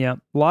sure. Yeah.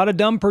 A lot of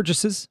dumb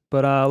purchases,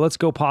 but let's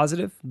go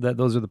positive.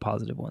 Those are the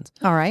positive ones.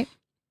 All right.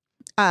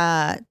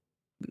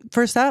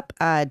 First up,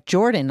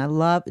 Jordan.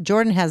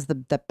 Jordan has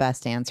the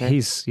best answer.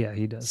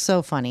 He does.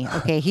 So funny.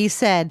 Okay, he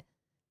said,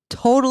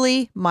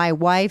 totally my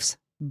wife's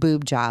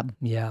boob job.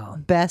 Yeah.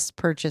 Best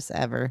purchase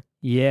ever.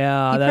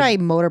 Yeah. He probably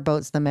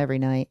motorboats them every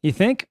night. You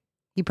think?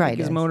 He probably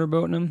He's does.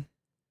 motorboating them?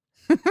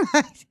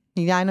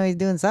 Yeah, I know he's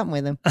doing something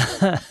with him.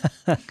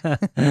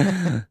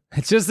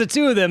 It's just the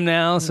two of them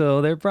now,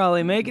 so they're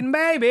probably making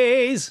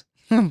babies.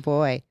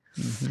 Boy.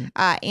 Mm-hmm.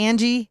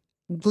 Angie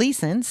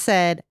Gleason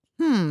said,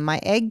 my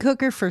egg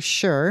cooker for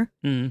sure.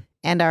 Mm.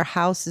 And our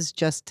house has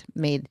just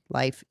made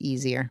life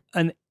easier.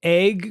 An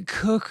egg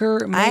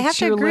cooker makes I have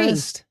to your agree.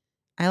 list.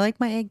 I like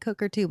my egg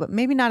cooker too, but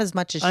maybe not as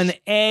much as An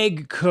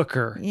egg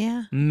cooker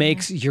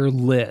makes your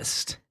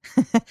list.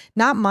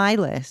 not my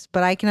list,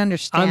 but I can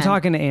understand. I'm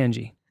talking to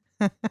Angie.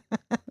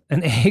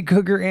 An egg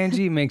cooker,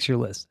 Angie, makes your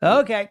list.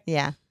 Okay.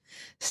 Yeah.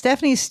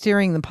 Stephanie's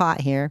stirring the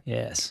pot here.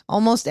 Yes.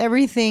 Almost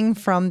everything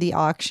from the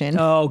auction.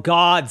 Oh,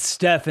 God,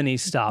 Stephanie,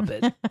 stop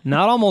it.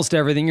 Not almost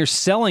everything. You're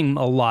selling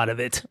a lot of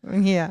it.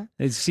 Yeah.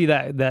 See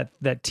that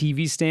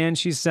TV stand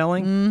she's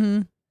selling?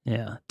 Mm-hmm.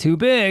 Yeah. Too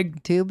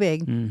big. Too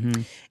big.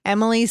 Mm-hmm.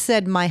 Emily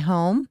said my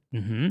home.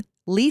 Mm-hmm.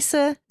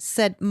 Lisa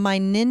said my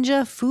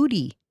Ninja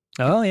Foodie.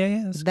 Oh,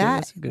 yeah. That's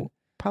That good.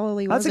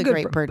 probably was a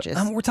great purchase.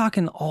 We're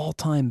talking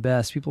all-time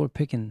best. People are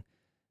picking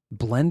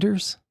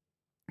blenders.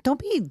 Don't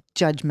be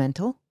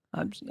judgmental.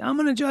 I'm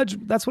going to judge.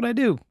 That's what I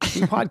do.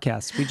 We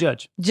podcasts. We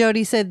judge.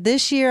 Jody said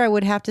this year I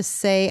would have to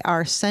say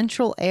our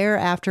Central Air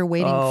after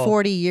waiting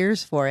 40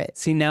 years for it.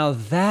 See, now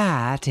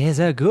that is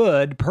a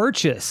good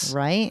purchase.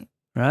 Right?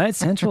 Right?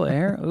 Central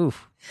Air.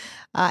 Oof.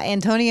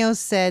 Antonio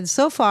said,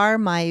 so far,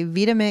 my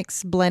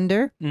Vitamix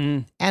blender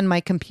and my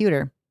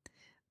computer.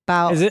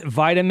 Is it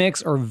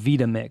Vitamix or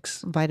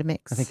Vitamix? Vitamix.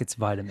 I think it's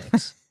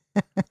Vitamix.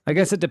 I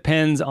guess it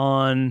depends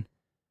on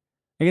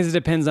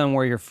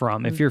where you're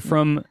from. If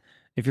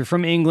you're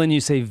from England, you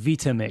say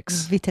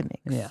Vitamix. Vitamix.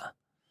 Yeah.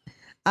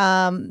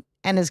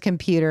 And his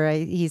computer,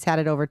 he's had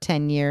it over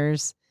 10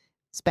 years.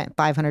 Spent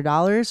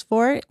 $500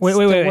 for it. Wait,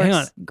 Still hang on.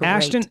 works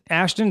great.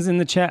 Ashton's in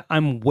the chat.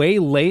 I'm way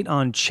late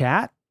on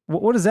chat.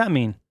 What does that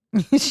mean?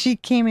 She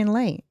came in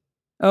late.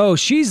 Oh,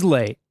 she's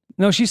late.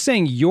 No, she's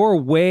saying you're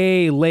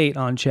way late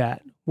on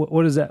chat.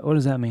 What does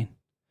that mean?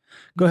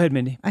 Go ahead,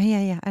 Mindy.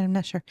 Yeah. I'm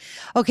not sure.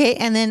 Okay,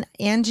 and then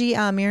Angie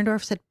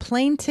Mierendorf said,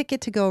 plane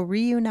ticket to go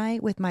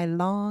reunite with my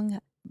long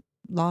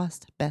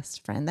lost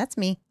best friend. That's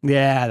me.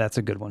 Yeah, that's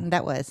a good one.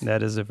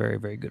 That is a very,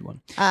 very good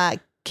one.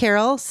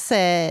 Carol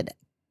said,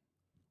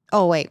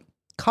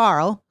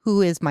 Carl,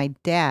 who is my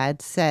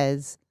dad,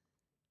 says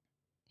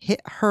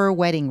her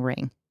wedding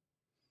ring.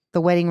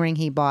 The wedding ring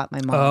he bought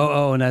my mom.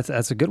 Oh, and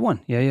that's a good one.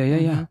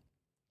 Yeah.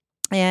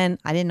 And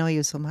I didn't know he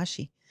was so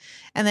mushy.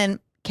 And then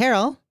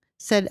Carol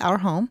said our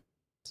home.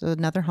 So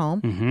another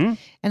home. Mm-hmm.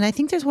 And I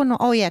think there's one.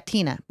 Oh, yeah,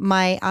 Tina.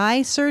 My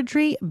eye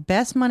surgery,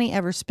 best money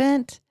ever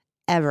spent,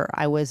 ever.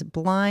 I was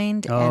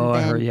blind Oh, I and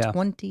then heard, yeah.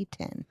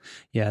 2010.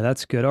 Yeah,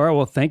 that's good. All right.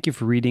 Well, thank you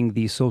for reading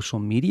the social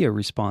media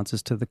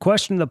responses to the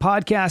question of the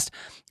podcast.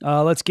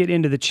 Let's get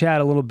into the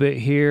chat a little bit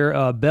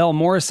here. Belle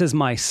Morris says,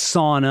 my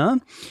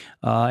sauna.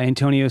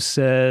 Antonio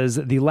says,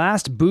 the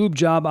last boob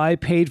job I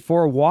paid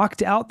for,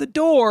 walked out the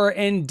door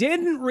and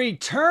didn't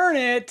return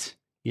it.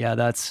 Yeah,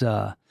 that's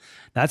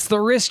the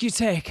risk you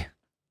take.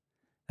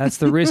 That's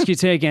the risk you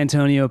take,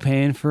 Antonio,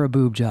 paying for a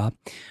boob job.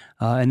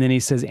 And then he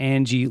says,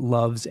 Angie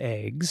loves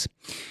eggs.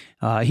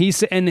 He's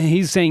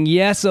saying,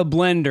 yes, a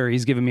blender.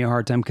 He's giving me a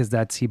hard time because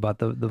he bought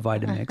the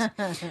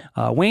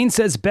Vitamix. Wayne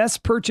says,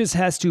 best purchase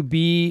has to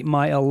be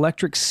my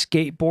electric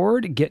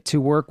skateboard. Get to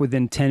work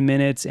within 10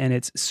 minutes, and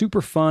it's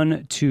super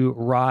fun to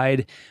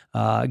ride.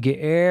 Get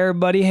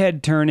everybody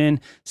head turning.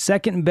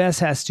 Second best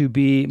has to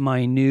be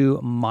my new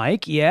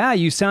mic. Yeah,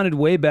 you sounded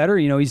way better.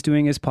 He's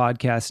doing his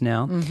podcast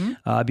now.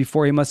 Mm-hmm.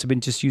 Before he must have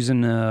been just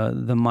using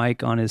the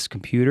mic on his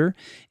computer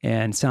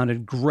and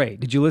sounded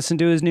great. Did you listen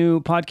to his new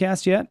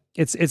podcast yet?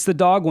 It's the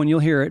dog one.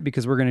 You'll hear it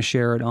because we're going to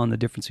share it on the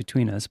difference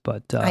between us.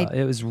 But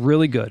it was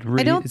really good.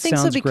 I don't think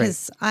so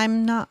because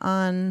I'm not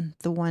on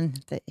the one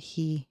that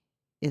he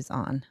is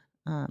on.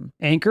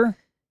 Anchor?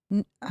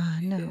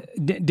 No.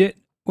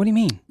 What do you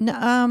mean?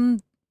 No,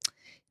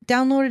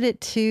 downloaded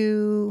it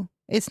to.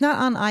 It's not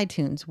on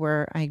iTunes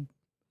where I.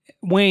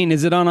 Wayne,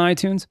 is it on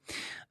iTunes?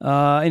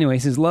 Anyway, he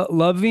says,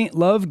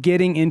 love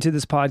getting into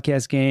this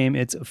podcast game.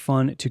 It's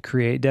fun to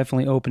create,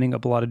 definitely opening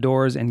up a lot of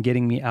doors and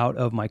getting me out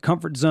of my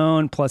comfort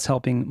zone, plus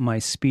helping my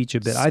speech a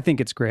bit. I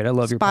think it's great. I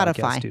love your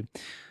podcast, dude.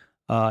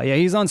 Yeah,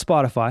 he's on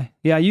Spotify.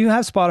 Yeah, you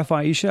have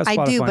Spotify. You should have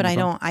Spotify. I do, but I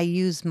don't. I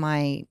use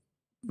my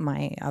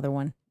other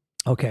one.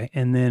 Okay,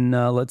 and then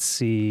let's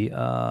see. He's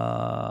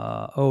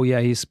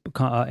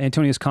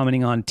Antonio's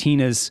commenting on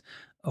Tina's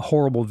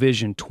Horrible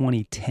Vision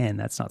 2010.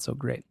 That's not so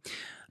great.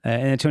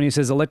 And Antonio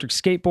says electric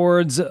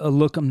skateboards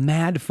look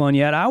mad fun.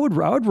 Yeah, I would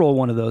roll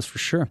one of those for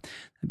sure.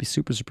 That'd be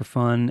super, super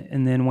fun.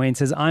 And then Wayne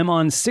says, I'm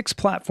on 6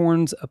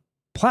 platforms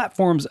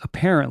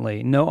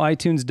apparently. No,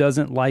 iTunes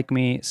doesn't like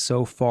me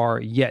so far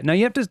yet. Now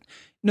you have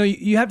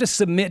to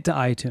submit to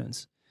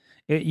iTunes.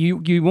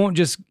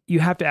 You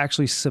have to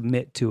actually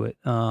submit to it.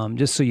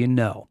 Just so you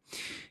know.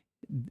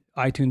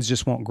 iTunes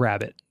just won't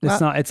grab it.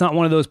 It's not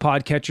one of those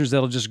podcatchers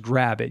that'll just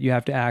grab it. You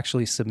have to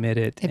actually submit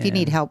it. If you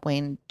need help,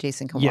 Wayne,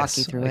 Jason can walk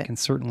you through it. I can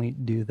certainly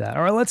do that.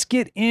 All right, let's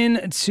get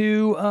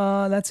into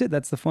that's it.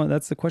 That's the fun.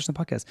 That's the question of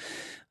the podcast.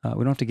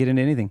 We don't have to get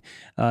into anything.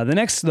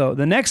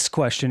 The next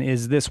question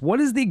is this: what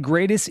is the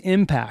greatest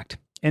impact?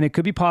 And it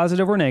could be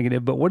positive or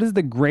negative, but what is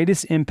the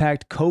greatest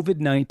impact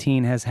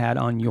COVID-19 has had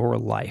on your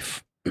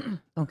life?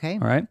 Okay.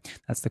 All right.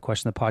 That's the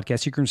question of the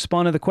podcast. You can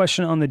respond to the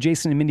question on the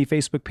Jason and Mindy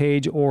Facebook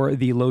page or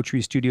the Low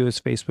Tree Studios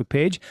Facebook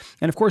page.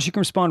 And of course, you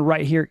can respond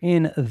right here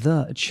in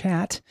the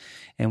chat,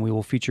 and we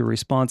will feature a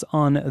response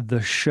on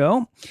the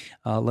show.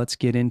 Let's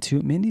get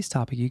into Mindy's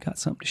topic. You got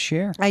something to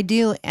share? I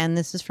do. And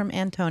this is from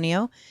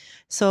Antonio.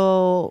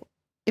 So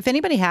if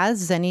anybody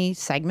has any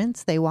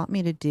segments they want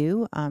me to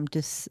do,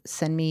 just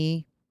send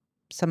me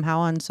somehow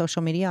on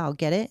social media. I'll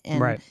get it.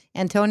 And right.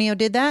 Antonio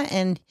did that.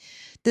 And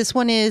this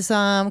one is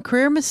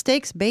career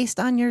mistakes based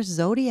on your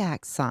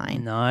zodiac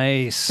sign.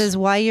 Nice. Says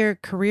why your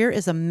career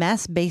is a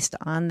mess based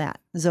on that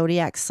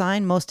zodiac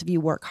sign. Most of you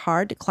work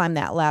hard to climb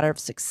that ladder of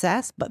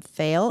success, but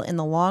fail in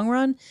the long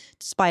run.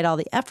 Despite all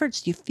the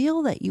efforts, you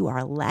feel that you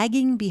are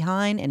lagging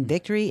behind and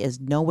victory is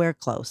nowhere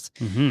close.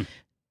 Mm-hmm.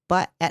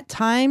 But at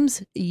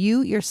times,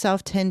 you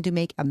yourself tend to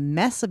make a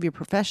mess of your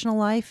professional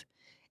life.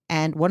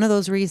 And one of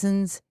those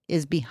reasons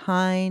is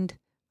behind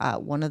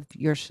one of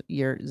your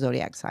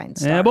zodiac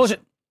signs. Yeah,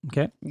 bullshit.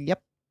 Okay.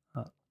 Yep.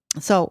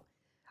 So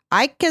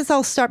I guess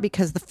I'll start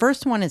because the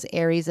first one is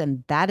Aries,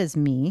 and that is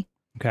me.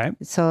 Okay.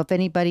 So if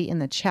anybody in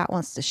the chat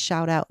wants to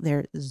shout out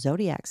their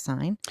zodiac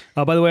sign.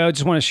 By the way, I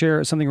just want to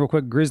share something real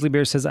quick. Grizzly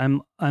Bear says,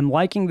 I'm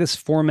liking this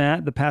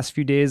format. The past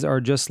few days are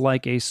just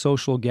like a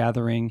social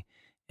gathering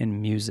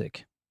in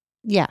music.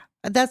 Yeah,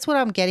 that's what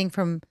I'm getting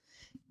from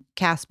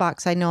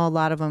Castbox. I know a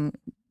lot of them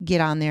get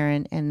on there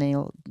and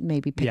they'll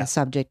maybe pick a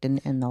subject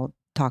and they'll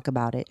talk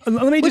about it,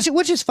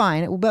 which is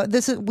fine. But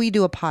we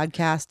do a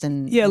podcast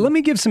and let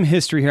me give some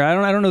history here.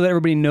 I don't know that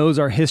everybody knows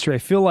our history. I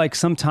feel like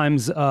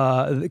sometimes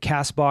the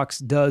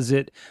Castbox does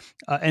it,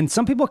 and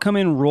some people come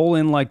in, roll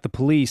in like the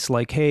police,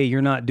 like, "Hey,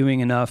 you're not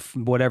doing enough,"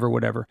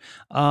 whatever.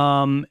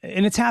 And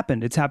it's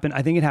happened.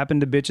 I think it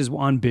happened to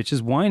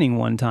Bitches Whining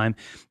one time.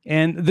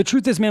 And the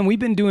truth is, man, we've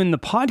been doing the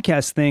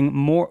podcast thing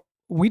more.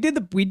 We did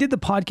the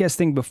podcast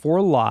thing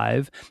before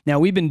live. Now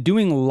we've been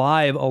doing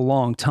live a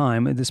long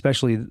time,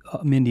 especially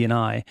Mindy and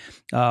I,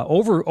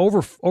 over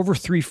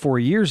 3-4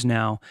 years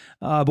now.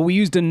 But we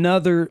used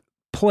another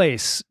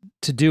place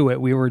to do it.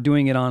 We were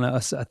doing it on a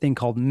thing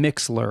called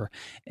Mixler,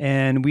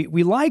 and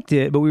we liked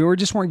it, but we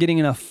weren't getting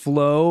enough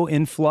flow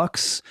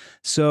influx.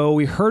 So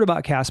we heard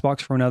about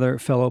Castbox from another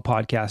fellow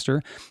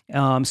podcaster.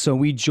 So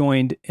we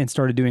joined and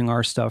started doing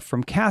our stuff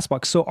from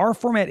Castbox. So our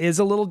format is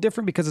a little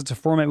different because it's a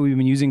format we've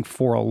been using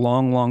for a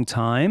long, long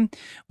time.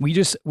 We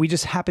just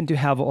happen to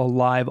have a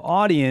live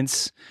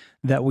audience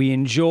that we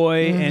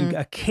enjoy, and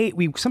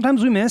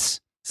sometimes we miss,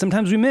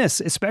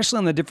 especially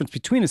on the difference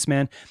between us,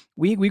 man.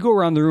 We go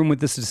around the room with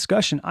this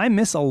discussion. I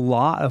miss a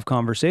lot of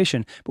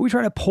conversation, but we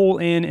try to pull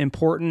in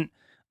important,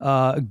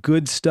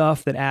 good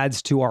stuff that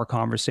adds to our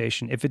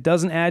conversation. If it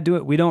doesn't add to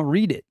it, we don't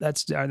read it.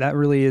 That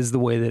really is the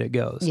way that it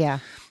goes. Yeah.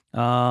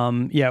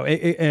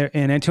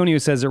 And Antonio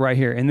says it right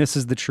here, and this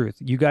is the truth.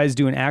 You guys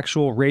do an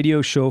actual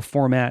radio show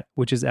format,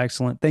 which is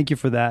excellent. Thank you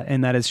for that.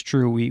 And that is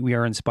true. We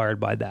are inspired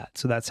by that.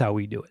 So that's how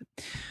we do it.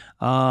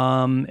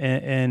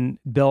 And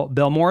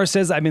Bell Morris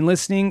says, I've been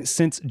listening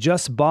since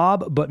just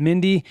Bob, but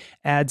Mindy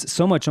adds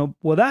so much.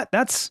 Well,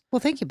 that's, Well,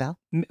 thank you, Belle.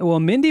 well,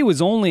 Mindy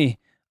was only,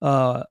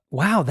 wow,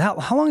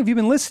 how long have you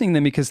been listening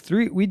then? Because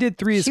we did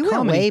 3 is She went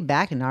comedy. way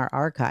back in our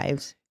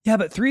archives. Yeah,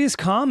 but 3 is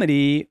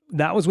comedy.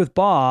 That was with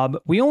Bob.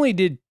 We only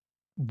did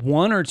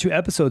 1 or 2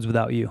 episodes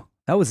without you.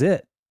 That was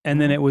it. And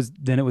then it was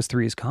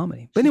 3 is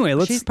comedy. But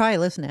anyway, She's probably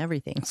listening to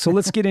everything. so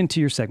let's get into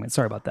your segment.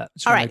 Sorry about that.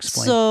 Just All trying to right.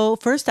 explain. So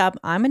first up,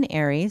 I'm an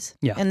Aries.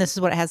 Yeah. And this is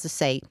what it has to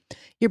say.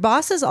 Your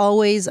bosses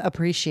always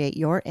appreciate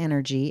your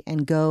energy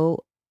and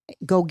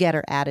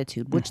go-getter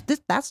attitude, which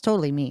that's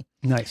totally me.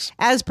 Nice.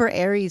 As per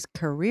Aries'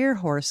 career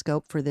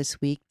horoscope for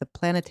this week, the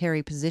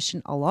planetary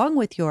position along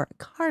with your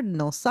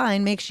cardinal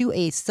sign makes you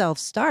a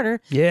self-starter.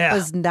 Yeah.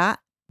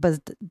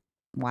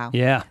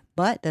 Yeah.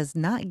 But does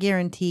not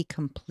guarantee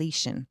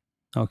completion.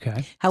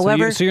 Okay.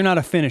 However- so you're not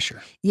a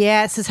finisher.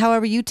 Yeah, it says,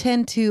 however, you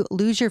tend to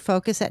lose your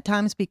focus at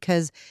times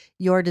because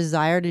your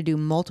desire to do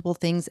multiple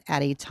things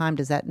at a time.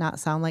 Does that not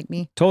sound like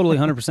me? Totally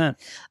 100%.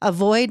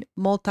 Avoid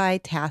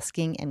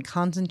multitasking and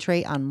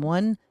concentrate on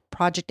one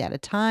project at a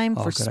time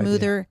Oh, for good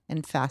smoother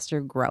and faster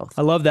growth.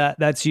 I love that.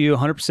 That's you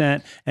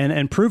 100%.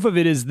 And proof of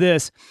it is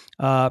this.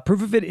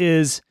 Proof of it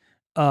is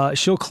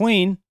she'll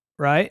clean,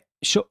 right?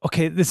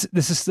 This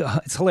is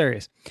it's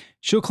hilarious.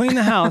 She'll clean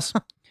the house.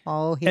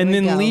 Oh, here and we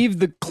then go. leave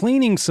the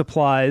cleaning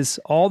supplies,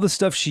 all the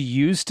stuff she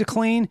used to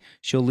clean.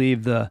 She'll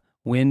leave the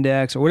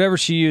Windex or whatever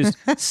she used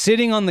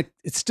sitting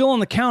it's still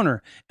on the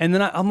counter. And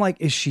then I'm like,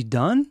 is she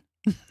done?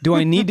 Do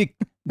I need to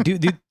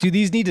do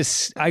these need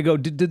to, I go,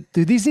 do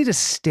these need to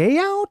stay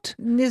out?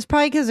 It's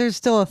probably because there's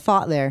still a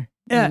thought there,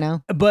 Yeah, you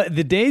know? but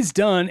the day's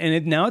done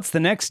and now it's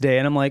the next day.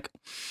 And I'm like,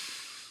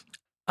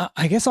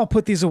 I guess I'll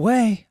put these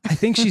away. I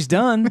think she's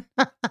done.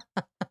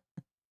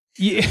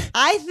 Yeah.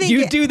 I think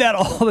You do that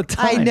all the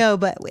time. I know,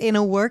 but in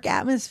a work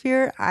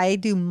atmosphere, I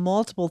do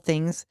multiple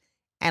things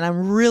and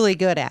I'm really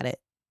good at it.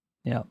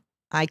 Yeah.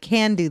 I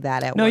can do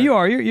that at No, work. you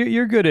are.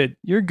 You're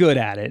good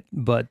at it,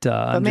 but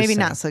I'm maybe just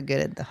not saying. so good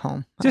at the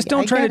home. Just I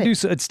don't try get to it. do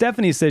so.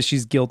 Stephanie says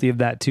she's guilty of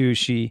that too.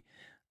 She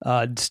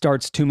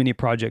starts too many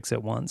projects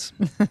at once.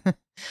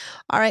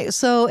 All right.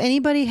 So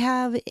anybody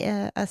have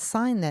a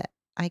sign that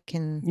I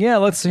can? Yeah,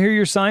 let's hear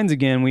your signs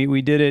again.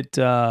 We did it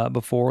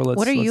before. Let's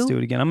What are you? do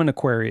it again. I'm an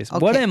Aquarius.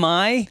 What Okay. am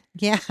I?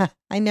 Yeah,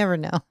 I never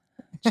know.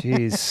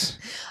 Jeez.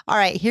 All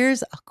right.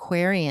 Here's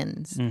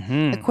Aquarians.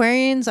 Mhm.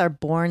 Aquarians are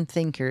born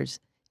thinkers.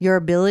 Your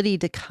ability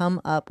to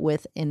come up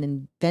with an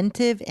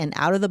inventive and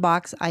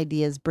out-of-the-box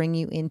ideas bring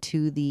you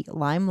into the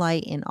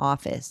limelight in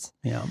office.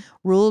 Yeah.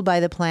 Ruled by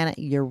the planet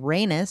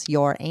Uranus,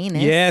 your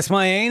anus. Yes,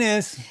 my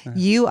anus.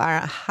 You are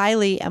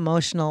highly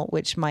emotional,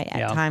 which might at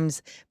Yeah.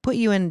 times put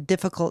you in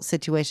difficult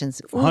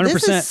situations. Ooh, 100%.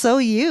 This is so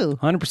you.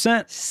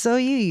 100%. So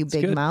you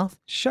big good. mouth.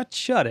 Shut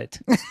it.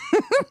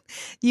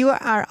 You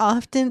are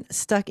often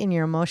stuck in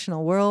your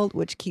emotional world,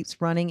 which keeps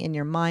running in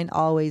your mind.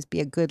 Always be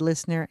a good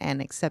listener and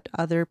accept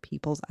other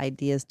people's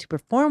ideas to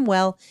perform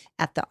well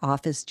at the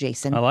office,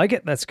 Jason. I like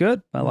it. That's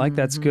good. I like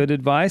that's good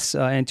advice.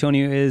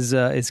 Antonio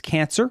is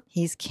Cancer.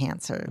 He's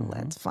Cancer.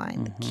 Let's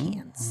find the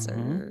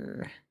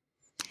Cancer.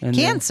 And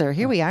then- Cancer,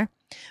 here we are.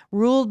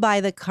 Ruled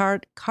by the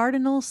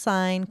cardinal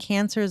sign,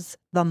 Cancer's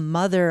the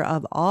mother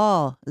of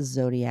all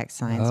zodiac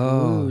signs.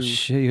 Oh, Ooh.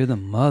 shit. You're the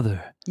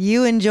mother.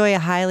 You enjoy a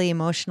highly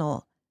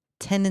emotional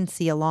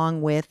tendency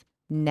along with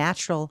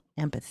natural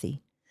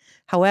empathy.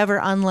 However,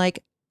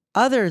 unlike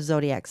other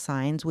zodiac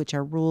signs, which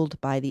are ruled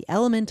by the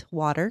element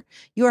water,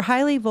 you are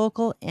highly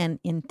vocal and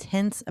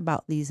intense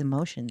about these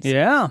emotions.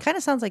 Yeah. Kind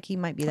of sounds like he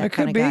might be that It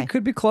kind could of be. guy.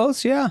 Could be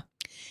close. Yeah.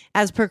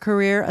 As per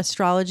career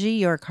astrology,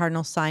 your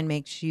cardinal sign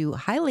makes you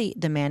highly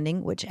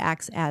demanding, which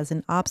acts as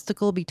an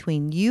obstacle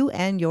between you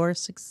and your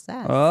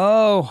success.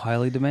 Oh,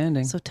 highly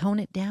demanding. So tone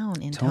it down,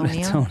 Tone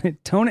Antonio.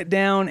 it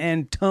down,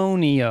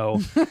 Antonio.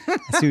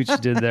 I see what you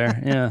did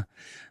there. Yeah.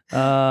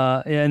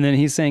 Yeah, and then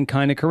he's saying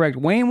kind of correct.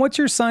 Wayne, what's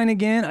your sign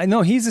again? I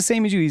know he's the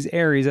same as you. He's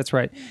Aries. That's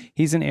right.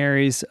 He's an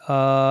Aries,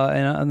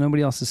 and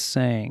nobody else is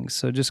saying.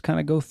 So just kind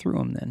of go through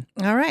them then.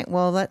 All right.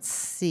 Well, let's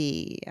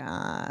see.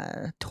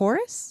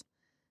 Taurus?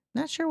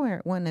 Not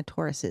sure when a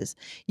Taurus is.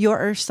 Your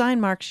earth sign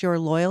marks your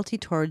loyalty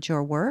towards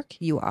your work.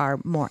 You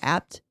are more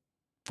apt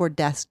for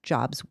desk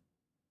jobs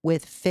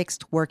with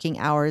fixed working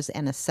hours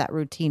and a set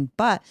routine.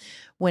 But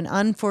when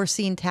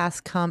unforeseen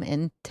tasks come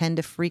and tend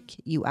to freak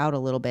you out a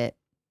little bit.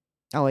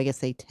 Oh, I guess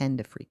they tend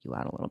to freak you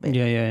out a little bit.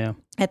 Yeah.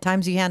 At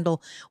times you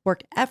handle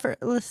work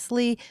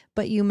effortlessly,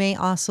 but you may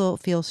also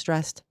feel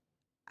stressed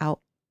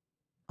out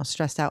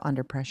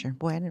under pressure.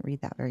 Boy, I didn't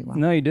read that very well.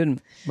 No, you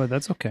didn't, but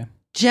that's okay.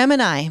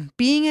 Gemini.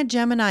 Being a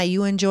Gemini,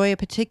 you enjoy a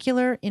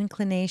particular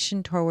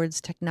inclination towards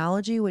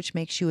technology, which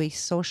makes you a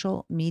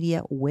social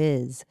media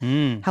whiz.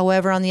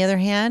 However, on the other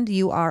hand,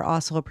 you are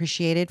also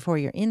appreciated for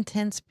your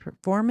intense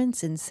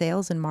performance in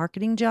sales and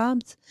marketing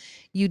jobs.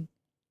 You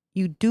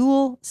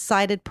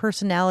dual-sided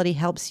personality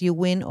helps you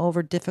win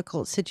over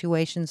difficult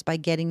situations by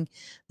getting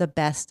the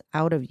best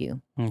out of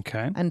you.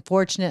 Okay.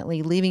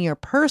 Unfortunately, leaving your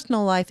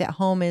personal life at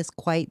home is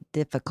quite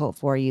difficult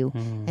for you,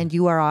 and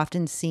you are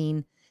often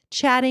seen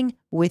chatting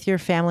with your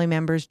family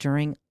members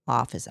during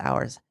office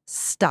hours.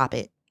 Stop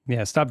it.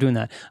 Yeah, stop doing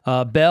that.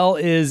 Belle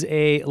is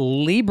a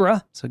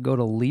Libra, so go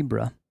to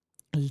Libra.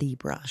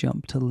 Libra.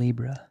 Jump to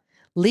Libra.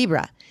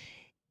 Libra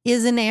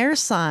is an air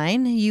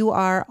sign. You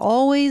are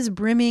always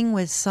brimming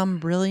with some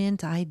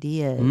brilliant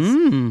ideas.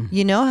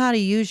 You know how to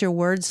use your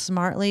words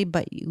smartly,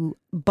 but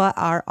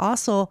are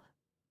also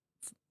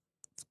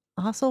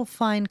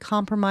find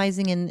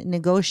compromising and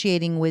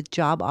negotiating with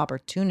job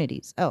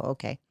opportunities. Oh,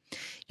 okay.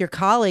 Your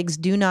colleagues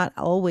do not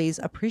always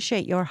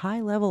appreciate your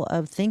high level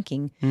of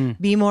thinking.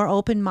 Be more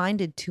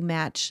open-minded to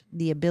match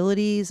the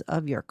abilities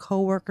of your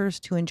coworkers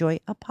to enjoy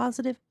a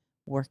positive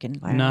work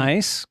environment.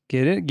 Nice.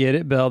 Get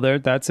it, Belle. There,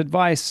 that's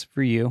advice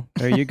for you.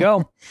 There you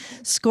go.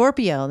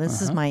 Scorpio,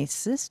 this is my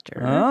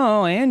sister.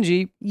 Oh,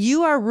 Angie.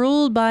 You are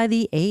ruled by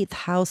the 8th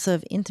house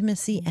of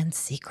intimacy and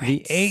secrets.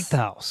 The 8th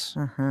house.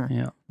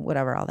 Yeah.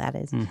 Whatever all that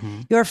is.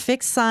 Your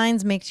fixed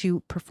signs makes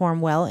you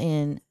perform well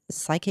in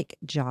psychic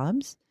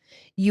jobs.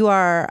 You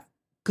are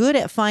good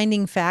at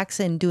finding facts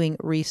and doing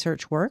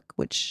research work,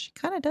 which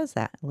kind of does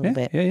that a little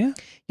bit. Yeah.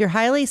 Your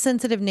highly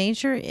sensitive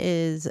nature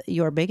is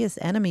your biggest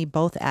enemy,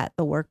 both at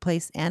the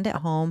workplace and at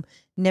home.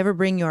 Never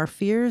bring your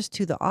fears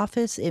to the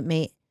office. It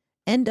may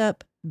end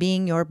up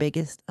being your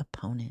biggest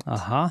opponent.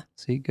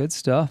 See, good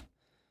stuff.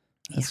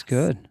 That's Yes.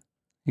 good.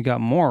 You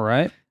got more,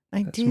 right?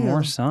 I Got do. some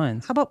more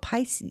signs. How about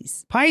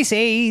Pisces?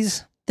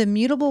 Pisces. The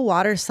mutable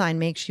water sign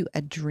makes you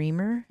a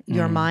dreamer.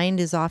 Your mind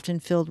is often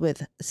filled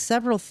with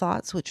several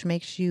thoughts, which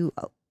makes you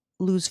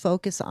lose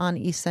focus on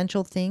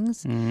essential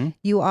things.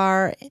 You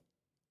are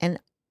an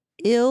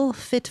ill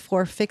fit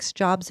for fixed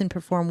jobs and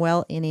perform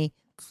well in a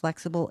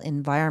flexible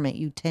environment.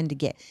 You tend to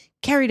get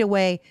carried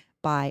away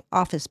by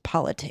office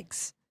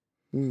politics.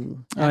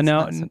 Ooh, that's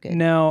not so good.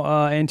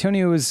 Now,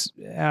 Antonio was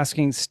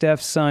asking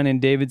Steph's sign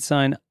and David's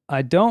sign.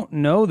 I don't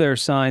know their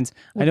signs.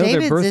 Well, I know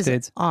David's their birth is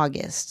dates.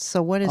 August.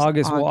 So what is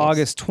August? August? Well,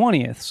 August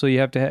 20th. So you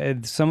have to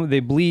have they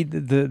bleed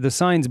the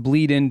signs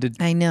bleed into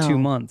I know. 2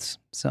 months.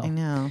 So I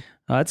know.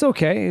 It's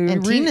okay.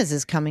 And Tina's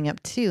is coming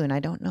up too, and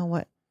I don't know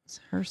what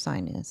her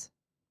sign is.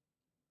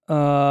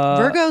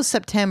 Virgo. Virgo's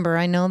September.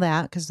 I know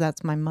that because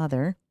that's my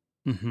mother.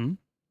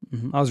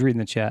 I was reading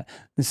the chat.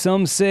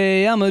 Some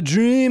say I'm a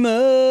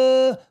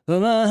dreamer.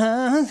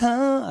 I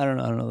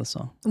don't know the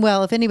song.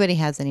 Well, if anybody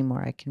has any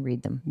more, I can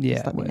read them. Yeah,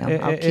 Just let me know.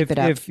 I'll keep it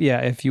up.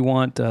 If you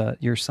want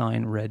your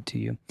sign read to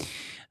you,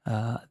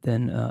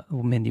 then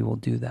Mindy will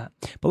do that.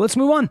 But let's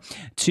move on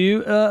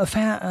to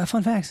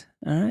fun facts.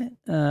 All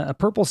right.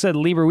 Purple said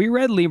Libra. We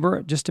read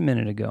Libra just a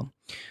minute ago.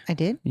 I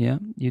did? Yeah,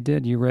 you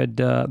did. You read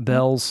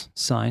Belle's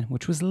sign,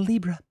 which was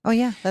Libra. Oh,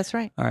 yeah, that's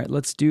right. All right,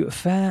 let's do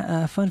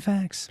fun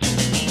facts.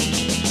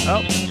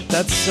 Oh,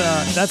 that's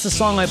a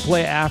song I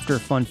play after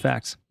fun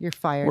facts. You're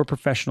fired. We're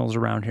professionals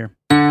around here.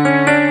 You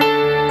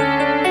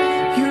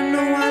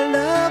know I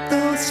love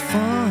those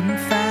fun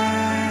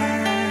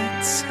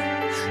facts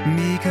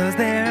because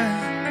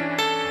they're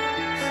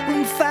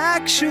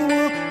factual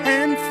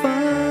and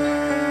fun.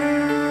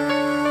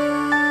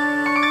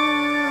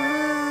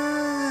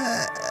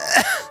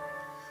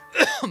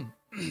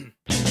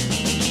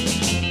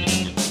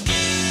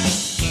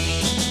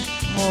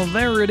 Well,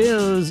 there it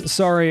is.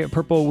 Sorry,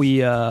 Purple.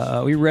 We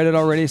read it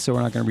already, so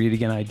we're not going to read it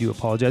again. I do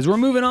apologize. We're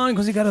moving on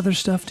because we got other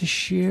stuff to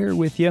share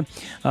with you.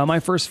 My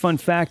first fun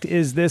fact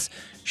is this: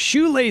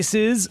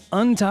 shoelaces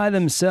untie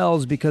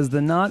themselves because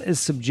the knot is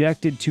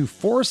subjected to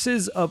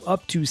forces of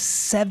up to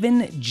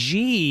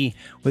 7G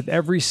with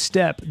every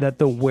step that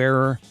the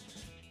wearer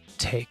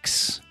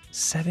takes.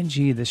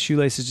 7G. The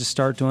shoelaces just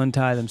start to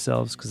untie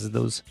themselves because of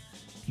those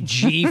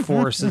G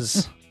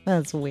forces.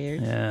 That's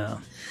weird. Yeah.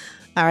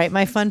 All right,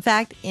 my fun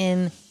fact: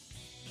 in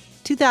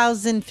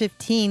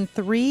 2015,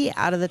 3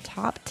 out of the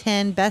top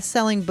 10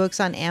 best-selling books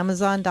on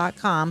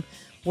Amazon.com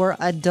were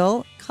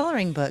adult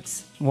coloring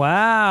books.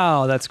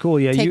 Wow, that's cool.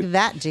 Yeah, Take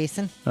that,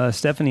 Jason.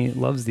 Stephanie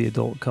loves the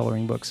adult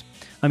coloring books.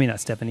 I mean, not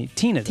Stephanie.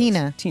 Tina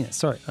does. Tina.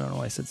 Sorry, I don't know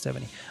why I said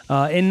Stephanie.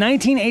 In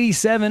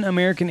 1987,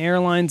 American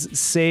Airlines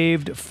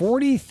saved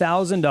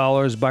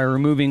 $40,000 by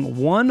removing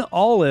one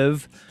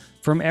olive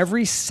from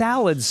every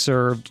salad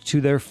served to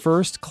their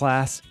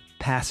first-class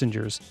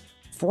passengers.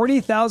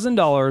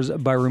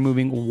 $40,000 by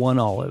removing one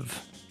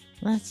olive.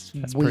 That's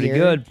That's weird. pretty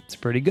good. It's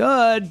pretty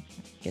good.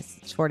 Guess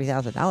it's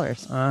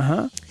 $40,000.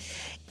 Uh-huh.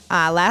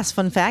 Last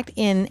fun fact.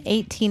 In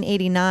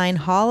 1889,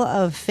 Hall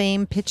of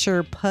Fame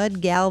pitcher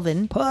Pud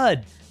Galvin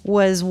Pud.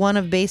 was one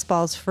of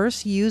baseball's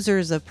first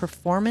users of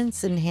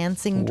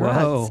performance-enhancing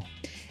drugs. Whoa.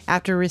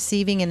 After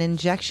receiving an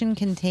injection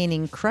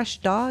containing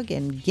crushed dog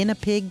and guinea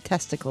pig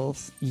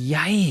testicles.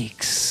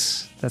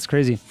 Yikes. That's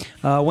crazy.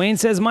 Wayne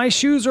says, my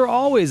shoes are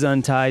always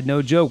untied.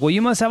 No joke. Well,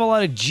 you must have a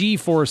lot of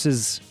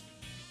G-forces,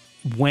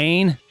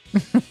 Wayne,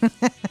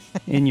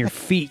 in your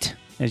feet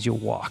as you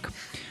walk.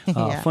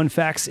 Yeah. Fun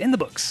facts in the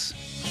books.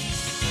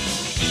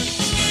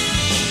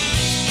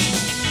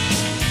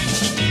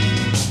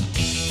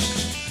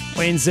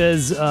 Wayne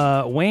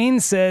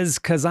says,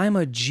 cause I'm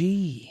a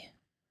G.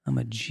 I'm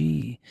a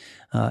G.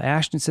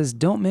 Ashton says,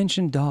 don't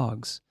mention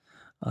dogs.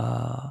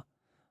 I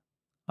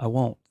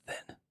won't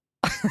then.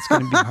 It's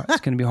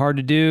gonna be hard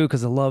to do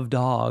because I love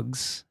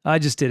dogs. I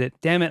just did it.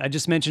 Damn it! I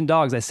just mentioned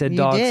dogs. I said You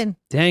dogs. did.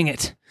 Dang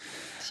it!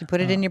 You put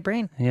it in your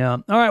brain. Yeah.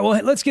 All right.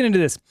 Well, let's get into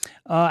this.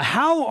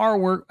 How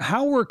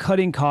we're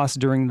cutting costs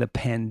during the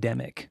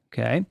pandemic.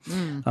 Okay.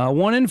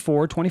 1 in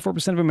 4,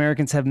 24% of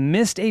Americans have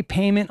missed a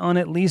payment on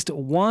at least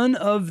one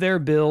of their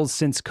bills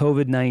since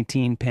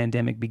COVID-19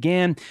 pandemic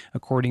began,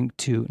 according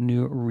to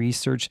new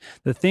research.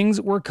 The things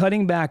we're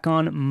cutting back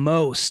on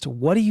most.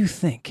 What do you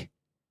think?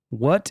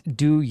 What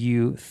do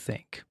you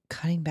think?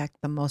 Cutting back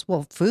the most.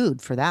 Well,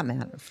 food for that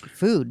matter.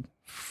 Food.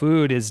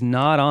 Food is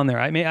not on there.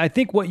 I mean, I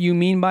think what you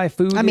mean by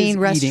food I mean, is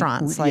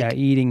restaurants,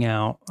 eating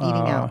out.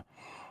 Eating out.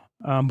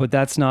 But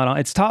that's not on.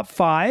 It's top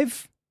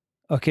 5.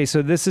 Okay,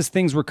 so this is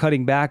things we're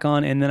cutting back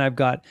on, and then I've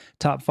got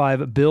top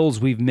 5 bills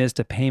we've missed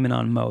a payment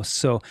on most.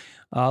 So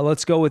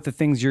let's go with the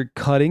things you're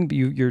cutting.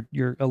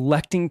 You're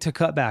electing to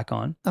cut back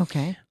on.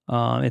 Okay.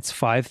 It's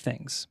 5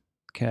 things.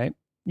 Okay,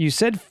 you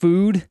said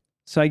food,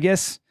 so I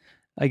guess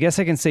I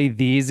can say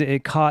these.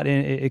 It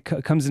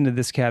comes into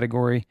this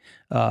category.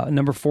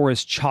 Number 4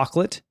 is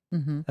chocolate.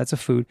 Mm-hmm. That's a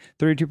food,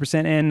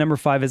 32%. And number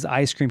 5 is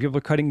ice cream. People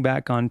are cutting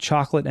back on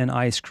chocolate and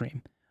ice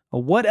cream.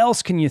 What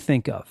else can you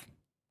think of?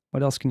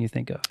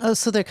 Oh,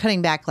 so they're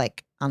cutting back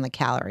like on the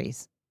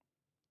calories.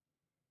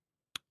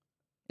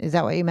 Is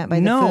that what you meant by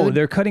the food? No,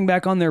 they're cutting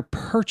back on their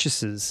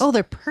purchases. Oh,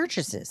 their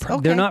purchases.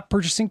 Okay. They're not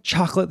purchasing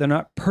chocolate. They're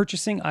not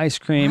purchasing ice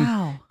cream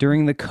Wow.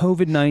 during the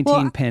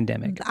COVID-19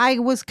 pandemic. I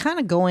was kind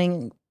of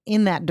going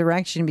in that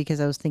direction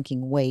because I was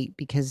thinking weight,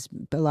 because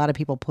a lot of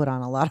people put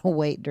on a lot of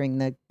weight during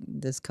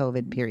this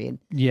COVID period.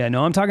 Yeah,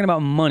 no, I'm talking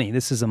about money.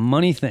 This is a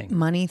money thing.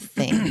 Money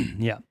thing.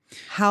 Yeah.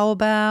 How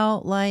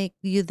about like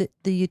the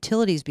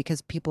utilities,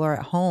 because people are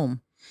at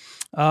home?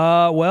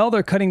 Well,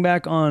 they're cutting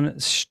back on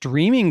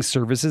streaming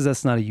services.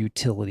 That's not a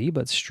utility,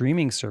 but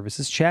streaming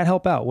services. Chat,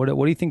 help out. What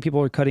do you think people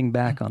are cutting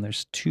back on?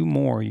 There's 2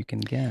 more you can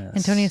guess.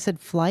 Antonio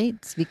said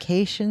flights,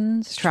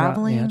 vacations,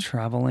 traveling.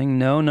 Traveling.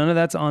 No, none of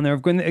that's on there.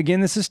 Again,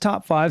 this is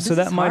top 5, so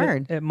This that is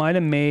hard. it might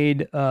have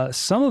made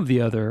some of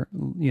the other.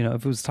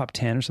 If it was top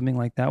 10 or something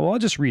like that. Well, I'll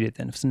just read it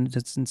then,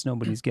 since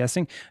nobody's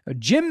guessing.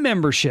 Gym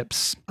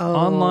memberships,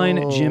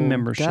 online gym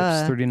memberships,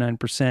 duh.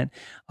 39%,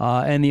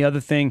 and the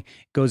other thing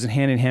goes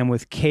hand in hand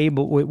with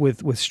cable.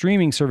 With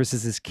streaming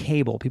services is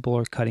cable. People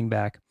are cutting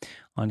back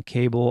on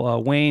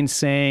cable. Wayne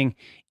saying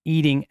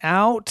eating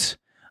out,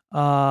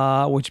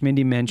 which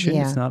Mindy mentioned.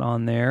 Yeah. It's not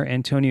on there.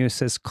 Antonio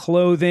says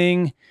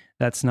clothing.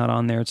 That's not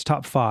on there. It's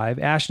top 5.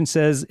 Ashton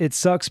says it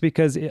sucks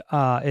because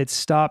it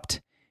stopped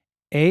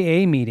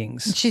AA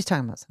meetings. She's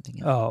talking about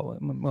something else. Oh,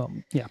 well,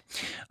 yeah.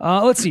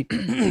 Let's see.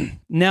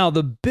 Now,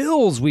 the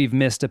bills we've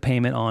missed a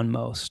payment on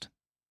most.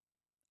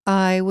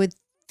 I would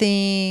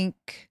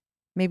think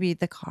maybe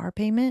the car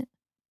payment,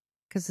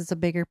 because it's a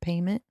bigger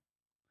payment.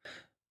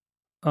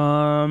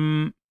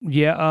 No,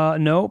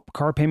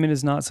 car payment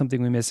is not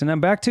something we miss. And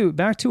I'm back to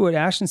what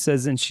Ashton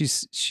says, and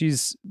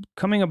she's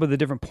coming up with a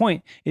different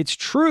point. It's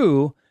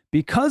true,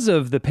 because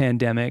of the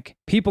pandemic,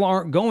 people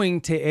aren't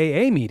going to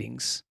AA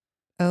meetings.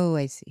 Oh,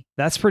 I see.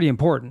 That's pretty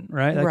important,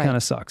 right? That Right. kind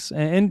of sucks.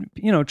 And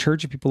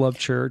church, if people love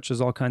church, there's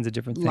all kinds of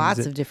different things.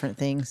 Lots of different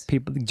things.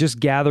 People, just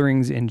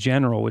gatherings in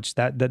general, which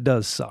that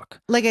does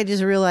suck. Like I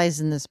just realized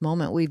in this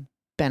moment, we've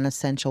been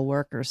essential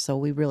workers, so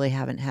we really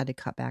haven't had to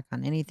cut back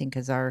on anything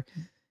because our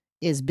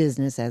is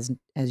business as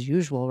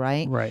usual,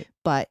 right? Right.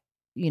 But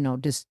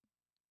just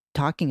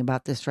talking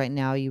about this right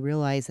now, you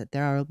realize that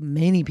there are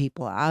many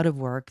people out of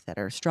work that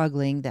are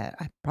struggling.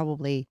 That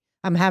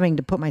I'm having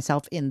to put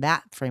myself in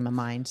that frame of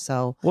mind.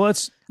 So, Well,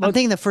 I'm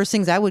thinking the first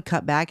things I would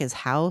cut back is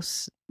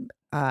house.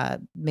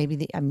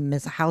 Maybe I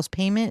miss a house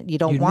payment. You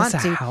don't you'd want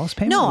miss a to. house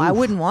payment? No, I Oof.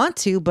 wouldn't want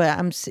to, but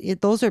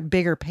those are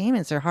bigger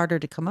payments. They're harder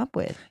to come up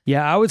with.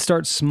 Yeah, I would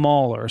start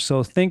smaller.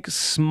 So think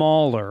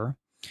smaller.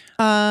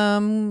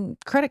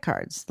 Credit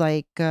cards,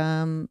 like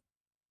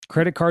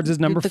Credit cards is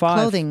number the 5.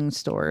 clothing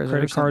stores.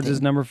 Credit or cards is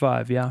something. number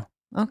 5. Yeah.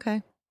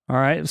 Okay. All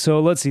right.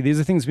 So let's see. These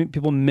are things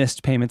people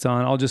missed payments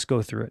on. I'll just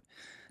go through it.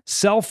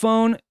 Cell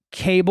phone,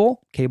 cable's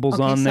Okay,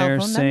 on cell there.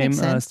 phone, that Same. makes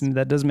sense.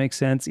 That does make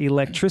sense.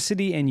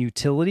 Electricity and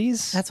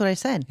utilities. That's what I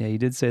said. Yeah, you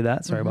did say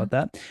that. Sorry Mm-hmm. about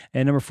that.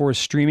 And number 4 is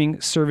streaming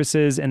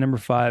services. And number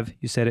 5,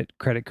 you said it,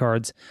 credit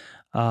cards.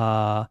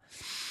 And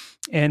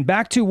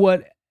back to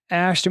what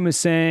Ashton was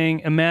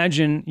saying,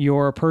 imagine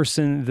you're a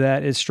person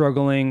that is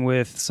struggling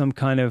with some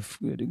kind of,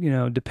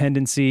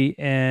 dependency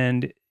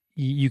and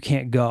you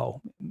can't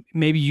go.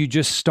 Maybe you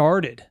just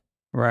started,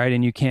 right?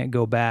 And you can't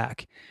go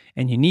back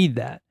and you need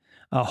that.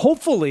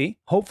 Hopefully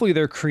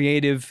they're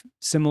creative,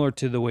 similar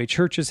to the way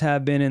churches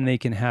have been, and they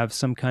can have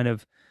some kind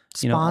of,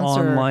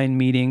 online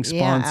meeting,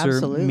 sponsor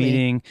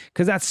meeting,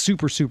 because that's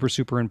super, super,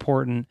 super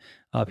important.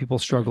 People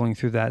struggling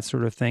through that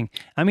sort of thing.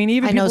 I mean,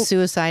 even I know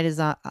suicide is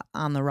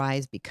on the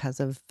rise because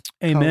of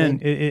Amen.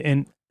 COVID.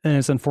 And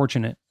it's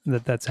unfortunate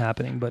that that's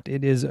happening, but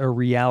it is a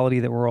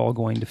reality that we're all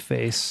going to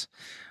face,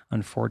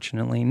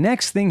 unfortunately.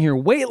 Next thing here,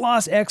 weight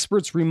loss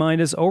experts remind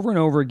us over and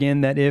over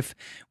again that if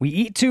we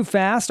eat too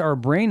fast, our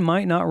brain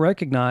might not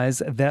recognize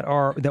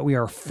that we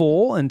are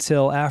full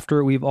until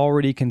after we've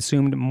already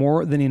consumed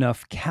more than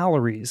enough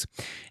calories.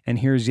 And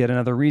here's yet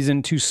another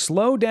reason to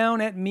slow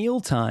down at meal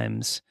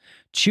times.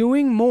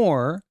 Chewing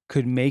more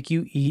could make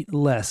you eat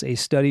less. A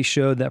study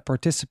showed that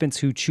participants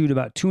who chewed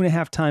about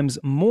 2.5 times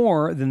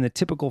more than the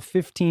typical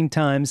 15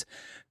 times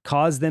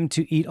caused them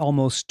to eat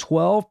almost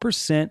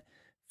 12%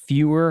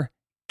 fewer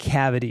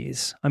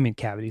calories.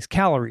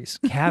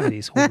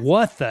 Cavities.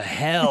 What the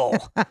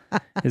hell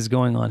is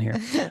going on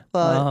here?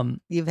 Well,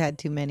 you've had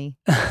too many.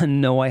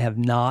 No, I have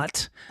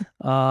not.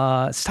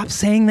 Stop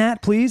saying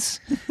that, please.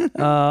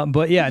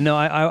 But yeah, no,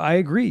 I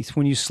agree.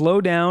 When you slow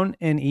down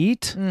and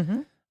eat,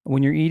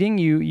 when you're eating,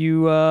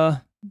 you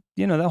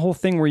that whole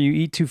thing where you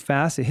eat too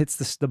fast, it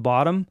hits the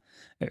bottom,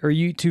 or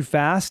you eat too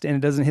fast and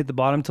it doesn't hit the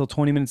bottom until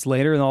 20 minutes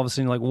later, and all of a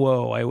sudden you're like,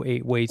 whoa, I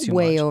ate way too much.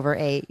 Way over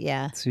 8,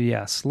 yeah. So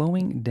yeah,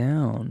 slowing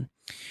down.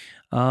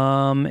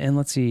 And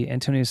let's see,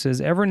 Antonio says,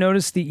 ever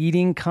notice the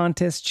eating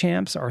contest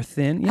champs are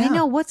thin? Yeah. I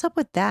know, what's up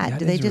with that? Yeah,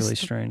 Do they just really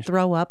strange.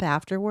 throw up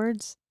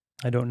afterwards?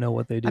 I don't know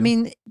what they do. I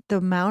mean, the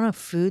amount of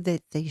food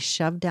that they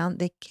shove down,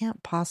 they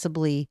can't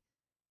possibly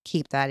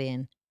keep that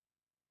in.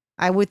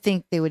 I would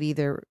think they would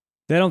either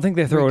they don't think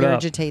they throw it up.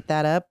 Regurgitate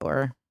that up,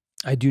 or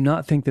I do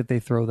not think that they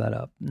throw that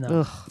up. No,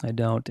 Ugh. I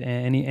don't.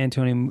 And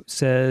Antonio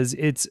says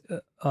it's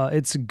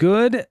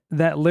good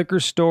that liquor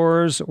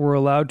stores were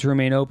allowed to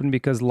remain open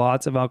because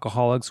lots of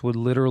alcoholics would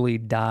literally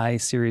die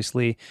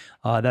seriously.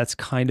 That's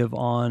kind of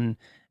on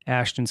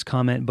Ashton's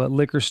comment, but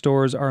liquor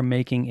stores are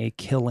making a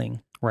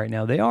killing right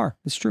now. They are.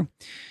 It's true.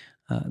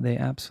 They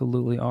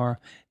absolutely are.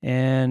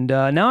 And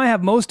now I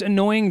have most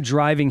annoying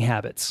driving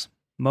habits.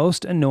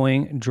 Most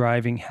annoying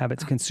driving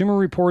habits. Consumer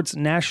Reports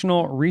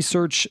National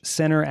Research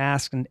Center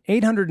asked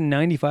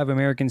 895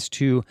 Americans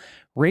to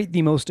rate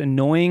the most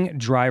annoying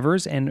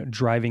drivers and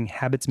driving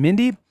habits.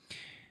 Mindy,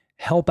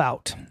 help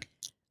out.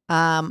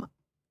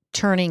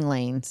 turning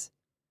lanes.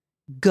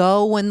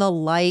 Go when the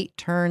light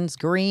turns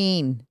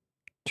green.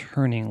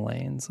 Turning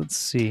lanes. Let's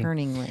see.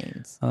 Turning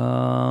lanes.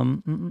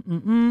 Cell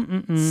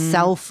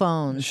Cell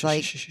phones.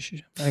 Like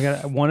I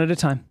got it one at a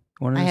time.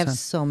 I have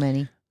so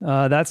many.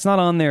 That's not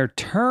on there.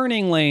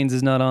 Turning lanes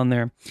is not on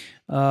there.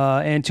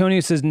 Antonio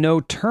says no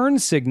turn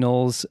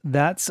signals.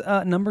 That's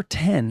number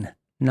 10.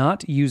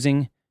 Not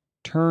using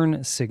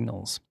turn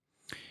signals.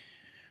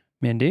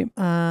 Mindy?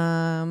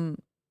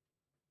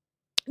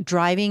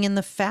 Driving in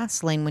the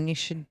fast lane when you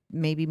should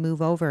maybe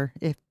move over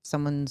if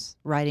someone's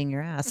riding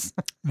your ass.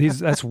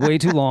 That's way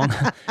too long.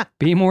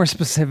 Be more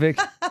specific.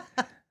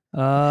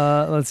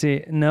 Let's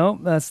see. No,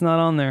 that's not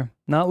on there.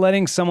 Not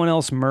letting someone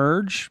else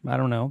merge. I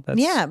don't know.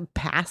 Yeah,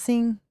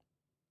 passing,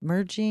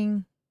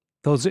 merging.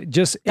 Those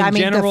just in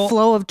general. The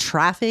flow of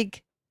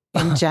traffic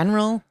in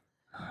general.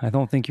 I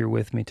don't think you're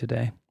with me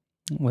today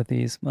with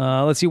these.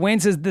 Let's see. Wayne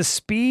says the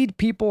speed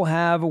people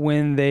have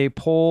when they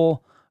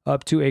pull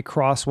up to a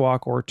crosswalk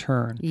or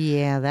turn.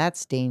 Yeah,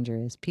 that's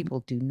dangerous.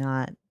 People do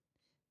not.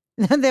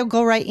 They'll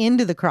go right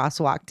into the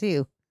crosswalk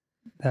too.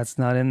 That's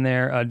not in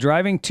there.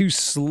 Driving too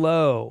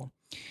slow.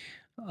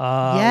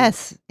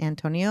 Yes,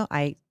 Antonio,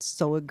 I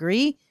so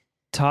agree.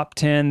 Top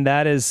 10.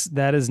 That is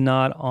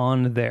not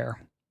on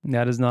there.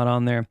 That is not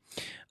on there.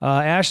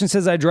 Ashton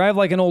says, I drive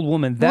like an old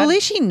woman. Well, at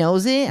least she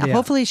knows it. Yeah.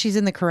 Hopefully she's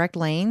in the correct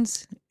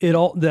lanes.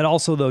 That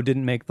also, though,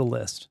 didn't make the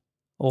list.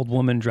 Old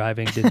woman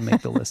driving didn't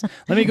make the list.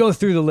 Let me go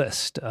through the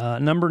list.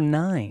 Number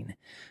 9.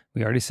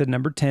 We already said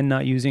number 10,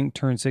 not using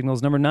turn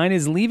signals. Number 9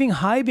 is leaving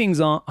high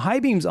beams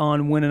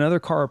on when another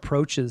car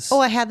approaches.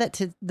 Oh, I had that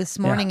this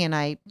morning, and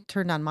I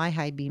turned on my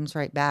high beams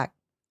right back,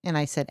 and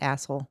I said,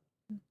 asshole.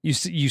 You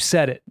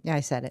said it. Yeah,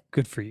 I said it.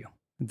 Good for you.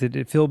 Did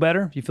it feel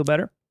better? You feel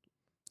better?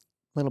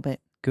 A little bit.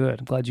 Good.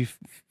 I'm glad you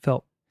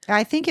felt.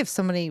 I think if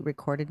somebody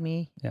recorded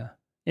me. Yeah.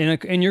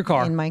 In your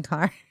car. In my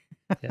car.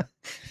 Yeah.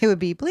 It would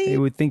be, please. They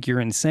would think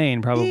you're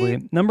insane,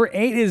 probably. Number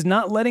 8 is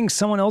not letting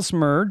someone else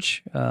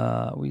merge.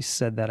 We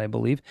said that, I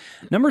believe.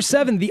 Number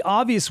 7, the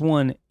obvious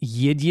one,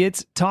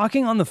 idiots,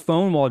 talking on the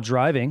phone while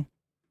driving.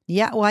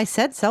 Yeah, well, I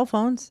said cell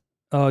phones.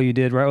 Oh, you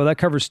did, right? Well, that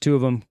covers 2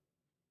 of them.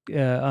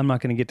 I'm not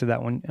going to get to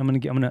that one. I'm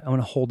going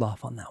to hold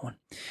off on that one.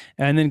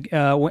 And then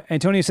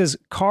Antonio says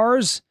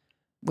cars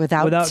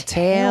without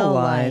tail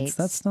lights.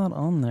 That's not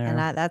on there.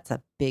 And that's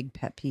a big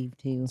pet peeve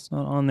too. It's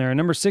not on there.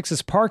 Number 6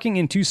 is parking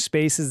in 2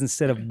 spaces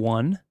instead of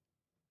 1.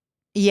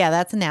 Yeah,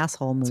 that's an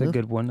asshole move. That's a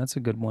good one. That's a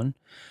good one.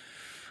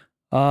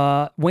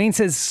 Wayne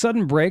says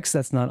sudden brakes.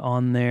 That's not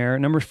on there.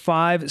 Number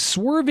 5,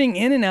 swerving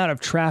in and out of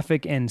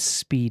traffic and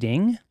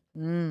speeding.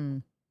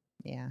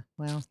 Yeah.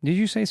 Well, Did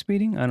you say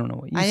speeding? I don't know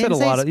what you I said. didn't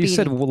say You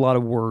said a speeding. lot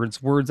of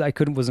words. Words I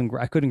couldn't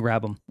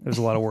grab them. There's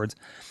a lot of words.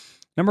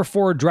 Number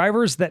 4,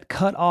 drivers that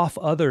cut off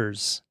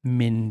others.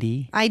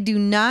 Mindy. I do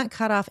not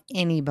cut off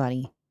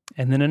anybody.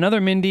 And then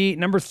another Mindy.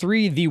 Number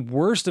 3, the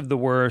worst of the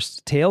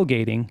worst,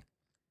 tailgating.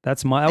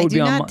 That's my. That would I be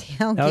do on not my.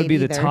 tailgate That would be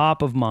the either.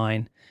 top of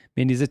mine.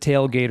 Mindy's a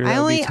tailgater.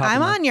 That would be top of I'm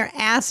mine. on your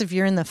ass if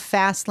you're in the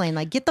fast lane.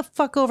 Like, get the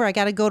fuck over. I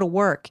got to go to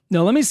work.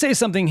 No, let me say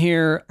something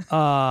here.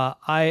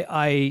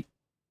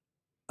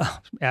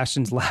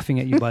 Ashton's laughing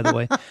at you, by the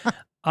way.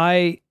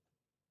 I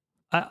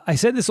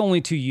said this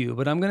only to you,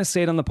 but I'm going to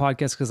say it on the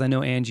podcast because I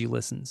know Angie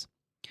listens.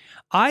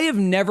 I have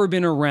never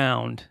been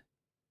around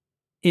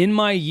in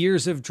my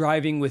years of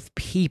driving with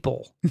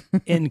people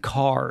in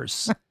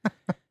cars.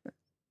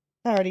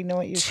 I already know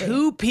what you're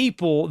Two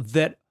people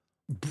that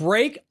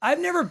break. I've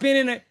never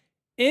been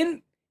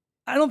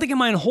I don't think in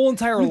my whole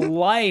entire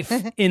life,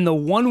 in the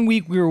 1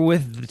 week we were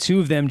with the two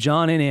of them,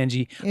 John and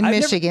Angie, In I've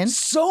never- Michigan.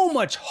 so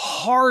much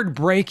hard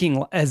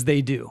braking as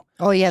they do.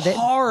 Oh yeah, they're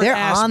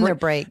Hard-ass on their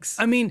brake- brakes.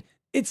 I mean,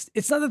 it's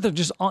not that they're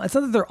just on. It's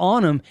not that they're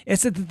on them.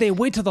 It's that they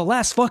wait till the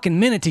last fucking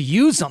minute to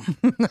use them.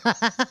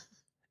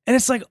 And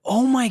it's like,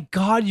 oh my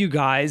God, you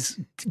guys,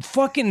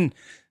 fucking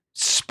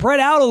spread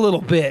out a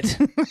little bit.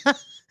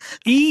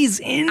 Ease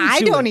into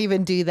I don't it.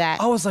 even do that.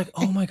 I was like,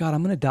 oh my God,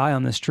 I'm going to die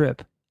on this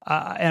trip.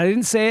 And I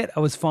didn't say it. I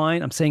was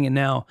fine. I'm saying it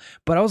now.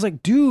 But I was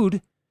like,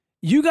 dude,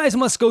 you guys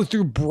must go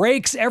through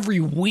breaks every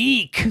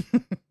week.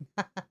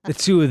 The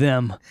two of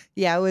them.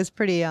 Yeah, it was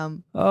pretty. Oh,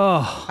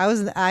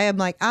 I am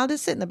like, I'll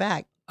just sit in the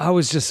back. I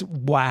was just,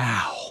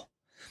 wow.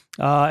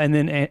 And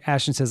then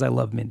Ashton says, I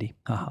love Mindy.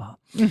 Haha.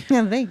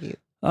 Thank you.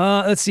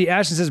 Let's see.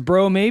 Ashton says,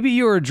 bro, maybe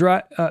you were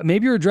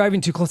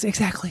driving too close.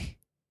 Exactly.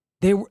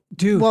 They were,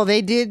 dude. Well,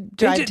 they did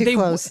drive too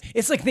close.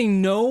 It's like they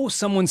know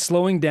someone's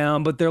slowing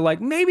down, but they're like,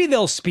 maybe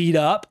they'll speed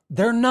up.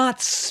 They're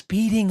not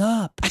speeding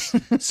up.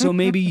 So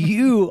maybe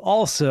you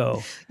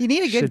also. You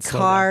need a good should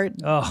slow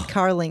down.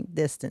 car length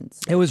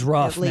distance. It was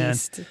rough, At man.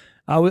 least.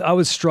 I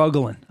was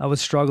struggling. I was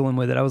struggling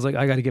with it. I was like,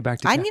 I got to get back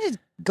to I need to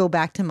go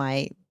back to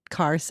my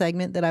car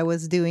segment that I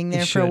was doing there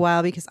You for a should.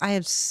 while because I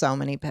have so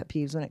many pet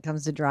peeves when it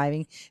comes to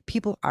driving.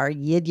 People are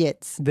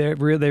idiots. They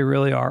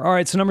really are. All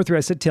right, so number 3, I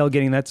said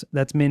tailgating.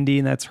 That's Mindy,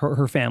 and that's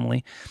her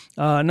family.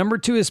 Number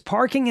 2 is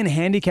parking in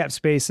handicapped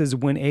spaces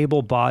when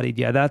able-bodied.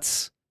 Yeah,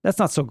 that's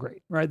not so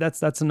great, right?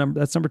 That's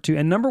number 2.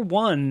 And number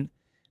one.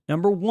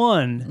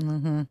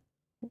 Mm-hmm.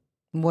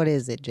 What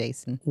is it,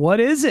 Jason? What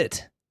is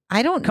it?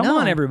 I don't know. Come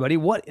on, everybody.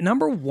 What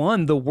number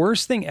 1? The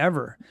worst thing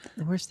ever.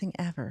 The worst thing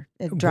ever.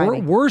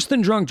 Driving. Worse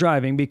than drunk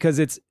driving because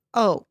it's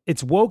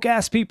woke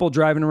ass people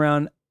driving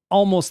around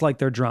almost like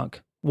they're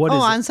drunk. What is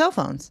it? On cell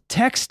phones.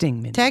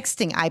 Texting, Mindy.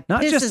 Texting.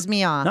 Not pisses just-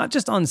 me off. Not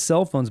just on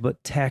cell phones,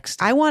 but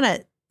text. I want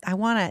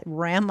to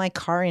ram my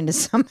car into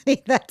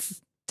somebody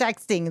that's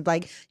texting.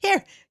 Like,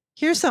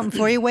 here's something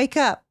for you. Wake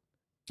up.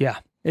 Yeah,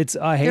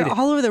 I hate They're it.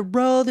 all over the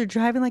road. They're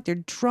driving like they're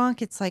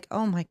drunk. It's like,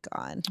 oh my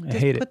God. I Just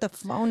hate put the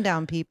phone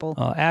down, people.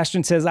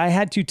 Ashton says, I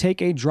had to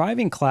take a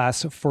driving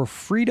class for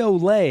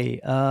Frito-Lay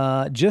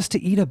just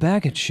to eat a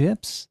bag of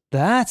chips.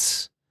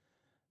 That's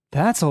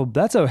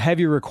a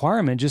heavy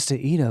requirement just to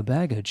eat a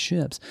bag of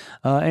chips.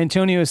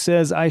 Antonio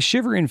says, I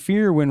shiver in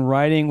fear when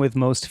riding with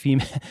most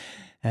female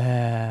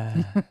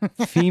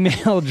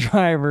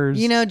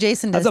drivers. You know,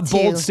 Jason does That's a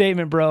bold too.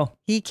 statement, bro.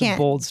 He It's a can't.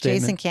 bold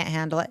statement. Jason can't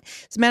handle it.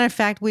 As a matter of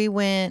fact, we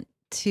went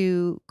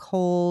to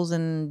Kohl's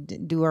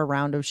and do our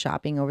round of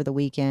shopping over the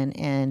weekend,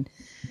 and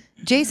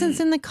Jason's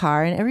in the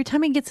car, and every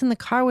time he gets in the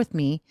car with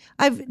me,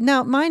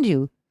 now mind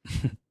you,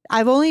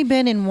 I've only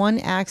been in one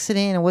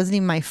accident, and it wasn't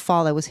even my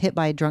fault. I was hit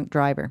by a drunk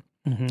driver.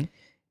 Mm-hmm.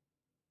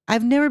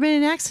 I've never been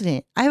in an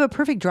accident. I have a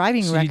perfect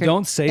driving So record. you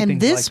don't say and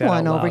things this like that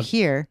one out over loud.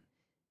 here,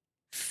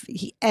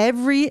 he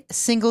every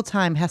single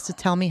time has to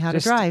tell me how to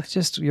drive.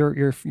 Just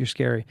you're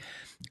scary.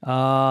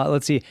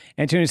 Let's see.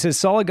 Antonio says,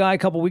 saw a guy a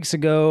couple weeks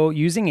ago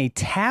using a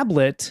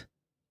tablet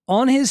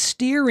on his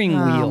steering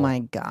wheel. Oh my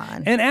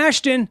God. And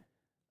Ashton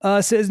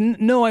says,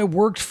 no, I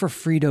worked for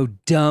Frito,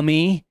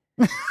 dummy.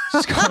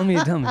 Just call me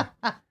a dummy.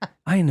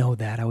 I know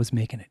that. I was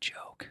making a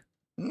joke.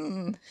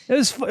 It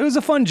was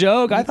a fun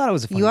joke. I thought it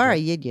was a fun joke. You are a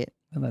idiot.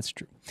 Well, that's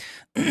true.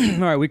 All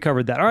right, we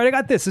covered that. All right, I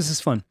got this. This is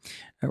fun. All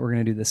right, we're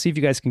going to do this. See if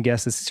you guys can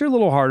guess this. These are a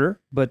little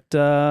harder, but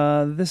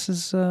this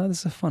is a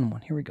fun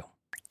one. Here we go.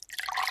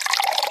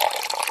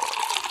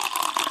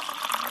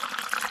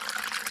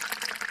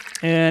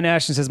 And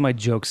Ashton says, my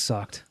joke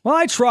sucked. Well,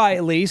 I try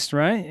at least,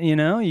 right? You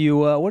know,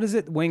 what is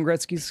it? Wayne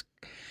Gretzky's,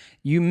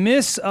 you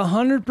miss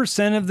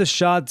 100% of the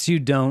shots you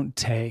don't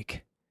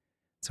take.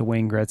 It's a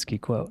Wayne Gretzky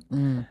quote.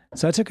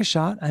 So I took a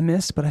shot. I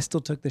missed, but I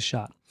still took the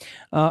shot.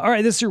 All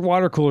right, this is your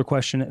water cooler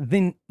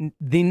question.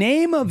 The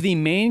name of the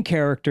main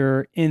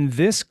character in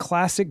this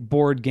classic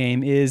board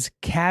game is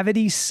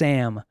Cavity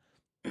Sam.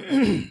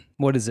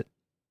 What is it?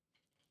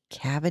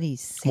 Cavity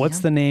Sam. What's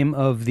the name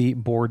of the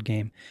board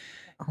game?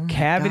 Oh my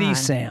Cavity God.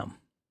 Sam.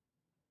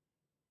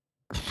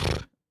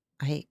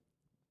 I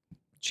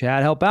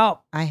Chad, help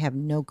out. have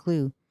no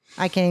clue.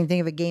 I can't even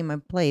think of a game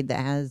I've played that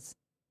has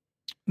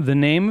The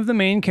name of the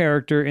main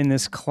character in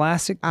this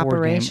classic board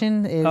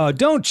Operation. game. Oh,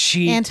 don't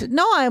cheat.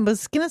 No, I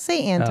was gonna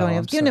say Antonio. I I'm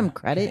was giving him sorry.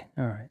 credit. Okay.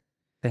 All right.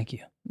 Thank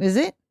you. Is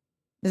it?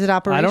 Is it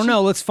Operation? I don't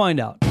know. Let's find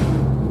out.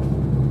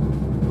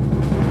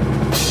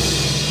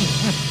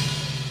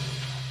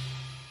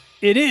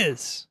 It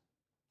is,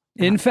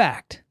 in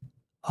fact,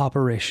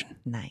 Operation.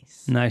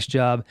 Nice. Nice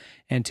job,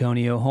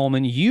 Antonio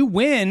Holman. You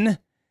win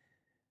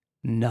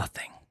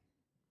nothing.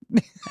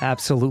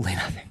 Absolutely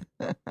nothing.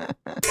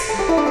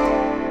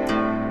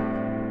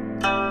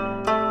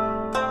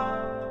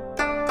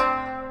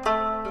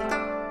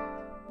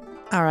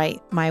 All right.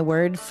 My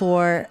word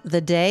for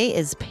the day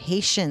is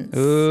patience.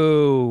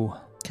 Ooh.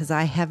 Because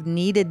I have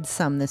needed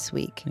some this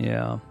week.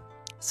 Yeah.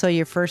 So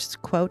your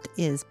first quote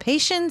is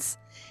patience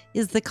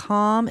is the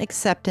calm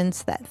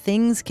acceptance that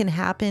things can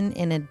happen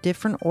in a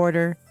different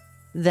order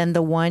than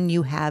the one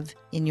you have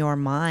in your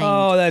mind.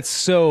 Oh, that's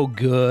so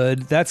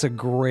good. That's a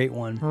great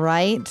one.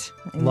 Right?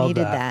 I Love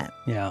needed that.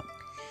 that. Yeah.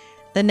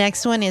 The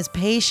next one is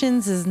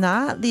patience is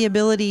not the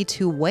ability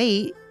to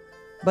wait,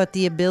 but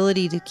the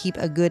ability to keep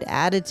a good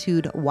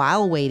attitude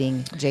while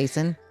waiting,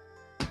 Jason.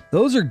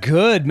 Those are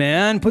good,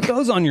 man. Put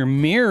those on your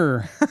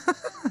mirror.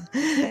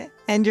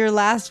 And your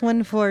last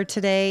one for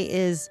today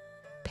is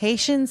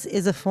patience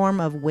is a form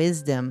of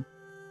wisdom.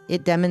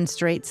 It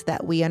demonstrates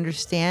that we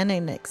understand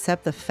and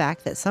accept the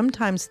fact that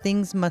sometimes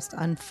things must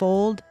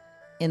unfold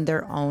in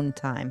their own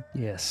time.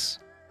 Yes.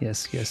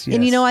 Yes.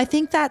 And I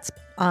think that's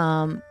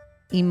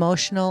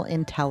emotional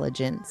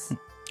intelligence.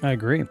 I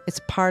agree. It's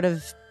part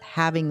of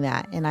having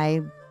that. And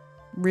I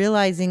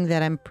realizing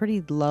that I'm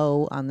pretty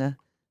low on the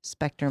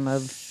spectrum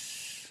of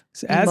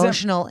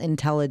emotional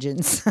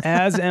intelligence.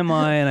 As am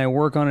I, and I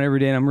work on it every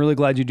day. And I'm really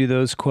glad you do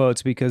those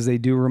quotes because they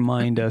do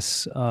remind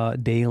us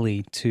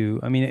daily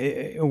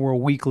we're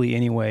weekly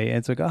anyway. And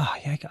it's like, oh,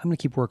 yeah, I'm going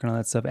to keep working on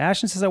that stuff.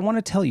 Ashton says, I want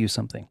to tell you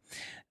something.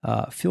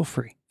 Feel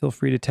free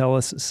to tell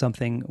us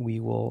something. We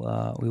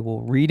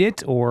will read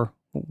it or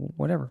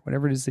whatever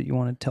it is that you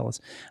want to tell us.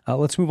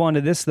 Let's move on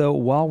to this, though,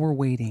 while we're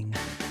waiting.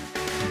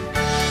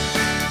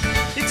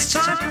 It's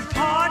time for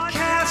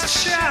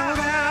podcast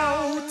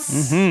shout-outs.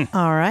 Mm-hmm.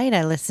 All right.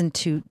 I listened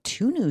to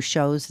 2 new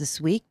shows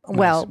this week. Nice.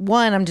 Well,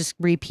 one I'm just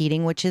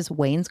repeating, which is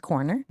Wayne's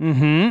Corner.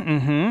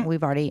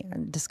 We've already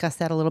discussed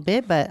that a little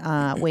bit,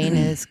 but Wayne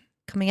is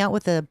coming out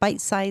with a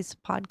bite-sized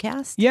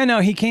podcast. Yeah, no,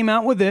 he came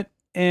out with it,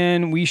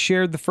 and we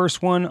shared the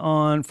first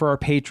one for our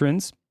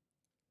patrons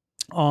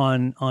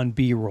on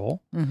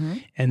B-roll,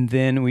 and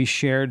then we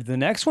shared the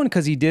next one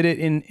because he did it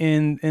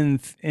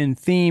in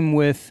theme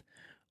with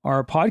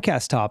our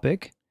podcast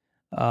topic,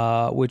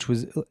 which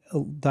was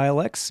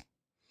dialects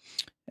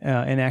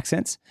and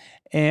accents,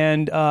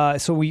 and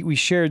so we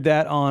shared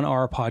that on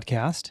our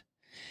podcast,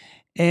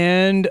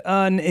 and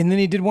then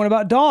he did one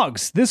about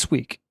dogs this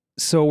week.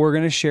 So we're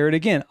gonna share it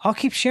again. I'll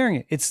keep sharing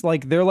it. It's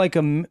like they're like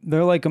a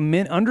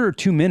minute, under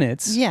 2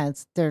 minutes. Yeah,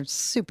 they're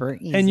super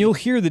easy, and you'll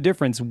hear the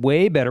difference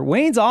way better.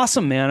 Wayne's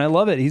awesome, man. I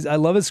love it. I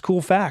love his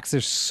cool facts.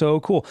 They're so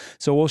cool.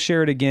 So we'll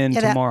share it again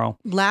tomorrow.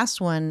 That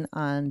last one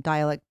on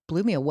dialect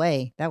blew me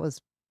away. That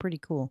was pretty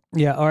cool.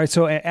 Yeah. All right.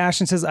 So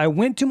Ashton says, I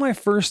went to my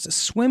first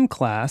swim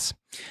class.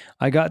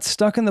 I got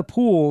stuck in the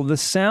pool. The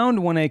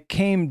sound when I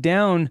came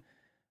down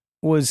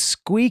was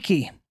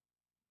squeaky.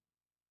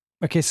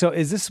 Okay, so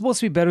is this supposed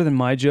to be better than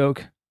my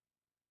joke?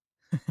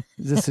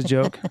 Is this a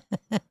joke?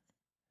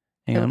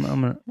 Hang on,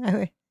 I'm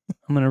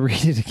gonna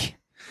read it again.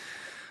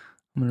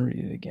 I'm gonna read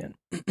it again.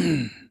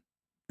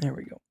 There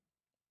we go.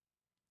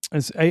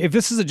 If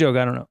this is a joke,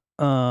 I don't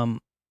know.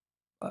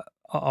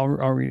 I'll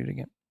read it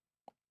again.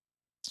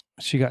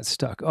 She got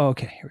stuck. Oh,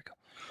 okay, here we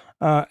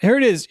go. Here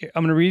it is.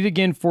 I'm gonna read it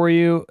again for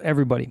you,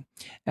 everybody.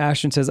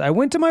 Ashton says, I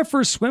went to my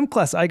first swim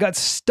class. I got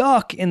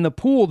stuck in the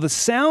pool. The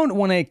sound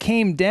when I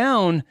came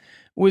down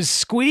was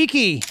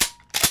squeaky.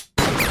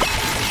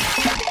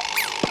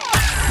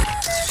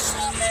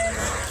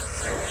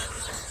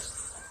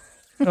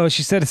 Oh,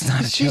 she said it's not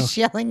a joke. She's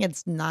yelling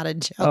it's not a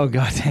joke. Oh,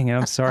 God dang it.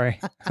 I'm sorry.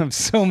 I'm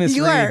so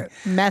misreading. You are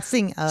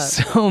messing up.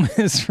 So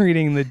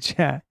misreading the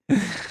chat.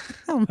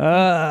 But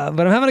I'm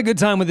having a good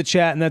time with the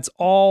chat, and that's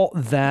all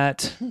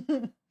that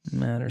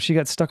matters. She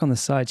got stuck on the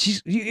side.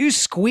 You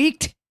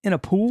squeaked in a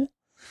pool?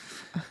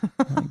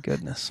 My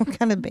goodness. What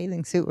kind of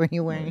bathing suit were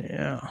you wearing?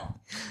 Yeah.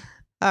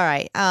 All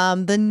right.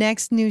 The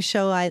next new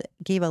show I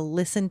gave a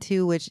listen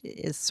to, which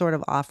is sort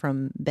of off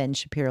from Ben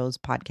Shapiro's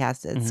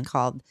podcast. It's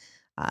called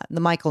The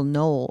Michael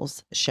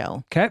Knowles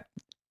Show. Okay.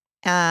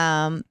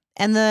 And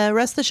the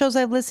rest of the shows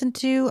I've listened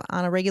to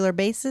on a regular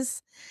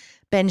basis,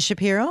 Ben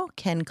Shapiro,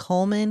 Ken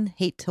Coleman,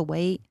 Hate to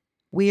Wait,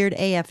 Weird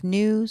AF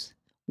News,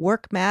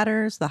 Work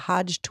Matters, The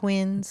Hodge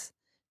Twins,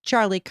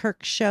 Charlie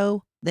Kirk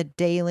Show, The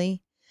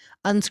Daily,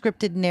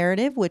 Unscripted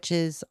Narrative, which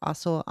is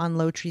also on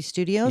Low Tree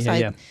Studios.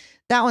 Yeah.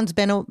 That one's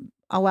been a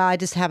while. I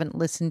just haven't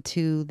listened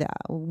to that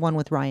one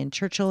with Ryan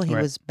Churchill. He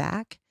was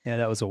back. Yeah,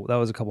 that was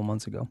a couple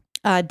months ago.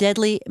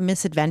 Deadly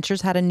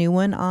Misadventures had a new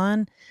one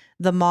on.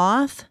 The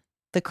Moth,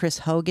 The Chris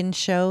Hogan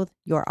Show,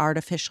 Your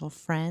Artificial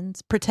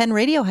Friends. Pretend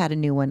Radio had a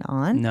new one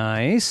on.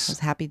 I Nice. was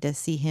happy to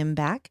see him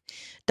back.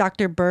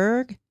 Dr.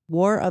 Berg,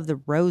 War of the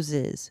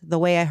Roses, The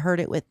Way I Heard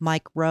It with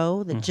Mike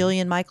Rowe, The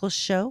Jillian Michaels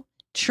Show,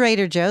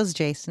 Trader Joe's,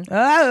 Jason,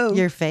 Oh.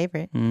 your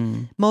favorite.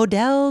 Mm.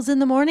 Models in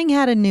the Morning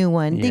had a new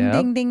one. Ding, Yep.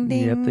 ding, ding,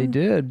 ding. Yep, they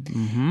did.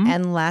 Mhm.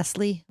 And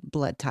lastly,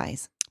 Blood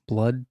Ties.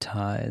 Blood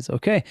Ties.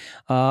 Okay.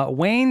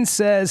 Wayne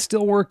says,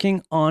 still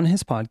working on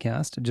his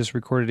podcast. Just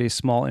recorded a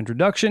small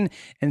introduction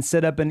and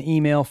set up an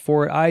email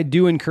for it. I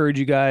do encourage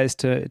you guys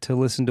to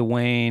listen to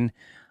Wayne.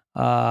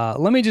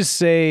 Let me just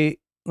say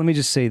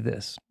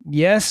this.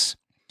 Yes,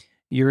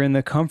 you're in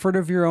the comfort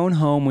of your own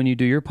home when you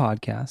do your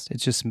podcast.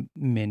 It's just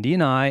Mindy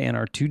and I and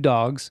our 2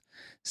 dogs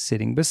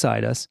sitting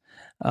beside us.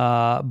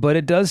 But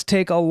it does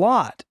take a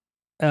lot.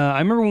 I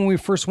remember when we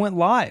first went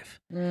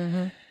live.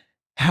 Mm-hmm.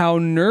 How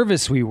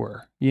nervous we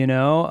were, you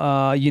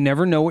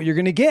never know what you're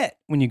going to get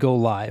when you go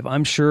live.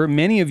 I'm sure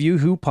many of you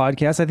who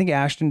podcast, I think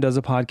Ashton does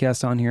a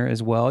podcast on here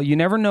as well. You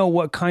never know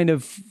what kind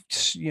of,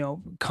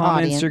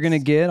 comments you're going to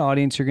get,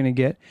 audience you're going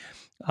to get.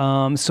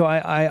 So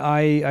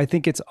I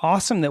think it's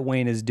awesome that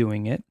Wayne is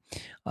doing it.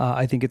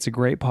 I think it's a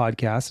great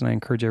podcast, and I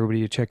encourage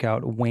everybody to check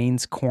out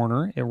Wayne's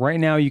Corner. Right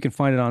now, you can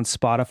find it on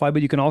Spotify,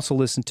 but you can also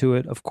listen to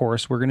it. Of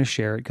course, we're going to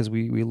share it because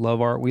we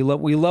love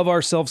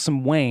ourselves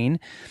some Wayne.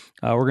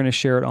 We're going to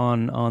share it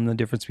on The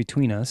Difference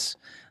Between Us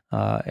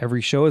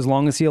every show as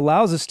long as he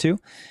allows us to.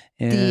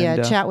 And,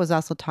 The chat was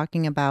also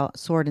talking about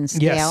Sword and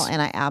Scale, Yes.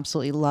 and I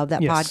absolutely love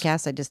that Yes.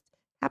 podcast. I just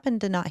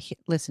happened to not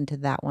listen to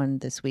that one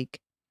this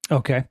week.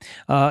 Okay.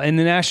 And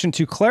then Ashton,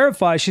 to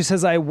clarify, she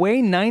says, I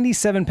weigh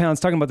 97 pounds,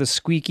 talking about the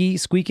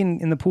squeaking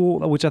in the pool,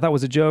 which I thought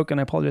was a joke, and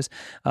I apologize.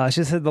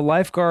 She said the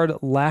lifeguard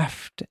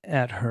laughed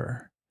at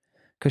her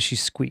because she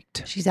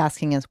squeaked. She's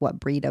asking us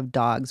what breed of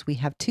dogs. We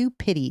have 2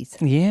 pitties.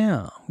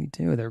 Yeah, we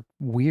do. They're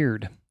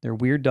weird. They're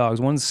weird dogs.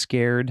 One's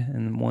scared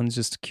and one's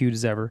just cute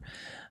as ever.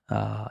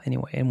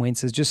 Anyway, and Wayne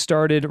says, just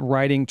started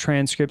writing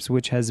transcripts,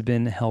 which has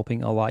been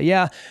helping a lot.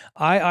 Yeah,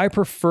 I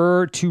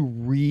prefer to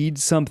read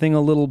something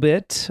a little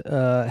bit,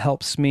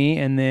 helps me.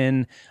 And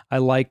then I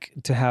like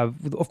to have,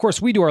 of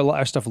course, we do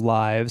our stuff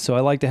live, so I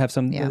like to have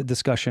some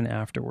discussion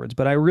afterwards.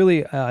 But I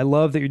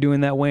love that you're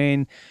doing that,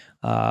 Wayne.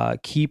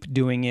 Keep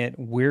doing it.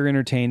 We're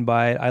entertained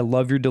by it. I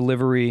love your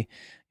delivery.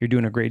 You're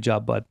doing a great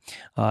job, bud.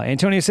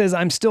 Antonio says,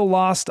 I'm still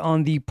lost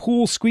on the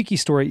pool squeaky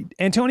story.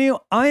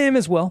 Antonio, I am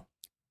as well.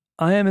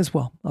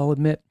 I'll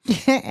admit.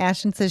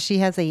 Ashton says she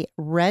has a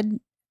red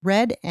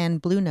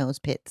and blue nose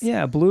pits.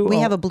 Yeah, blue. We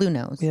have a blue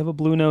nose. We have a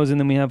blue nose, and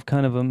then we have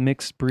kind of a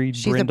mixed breed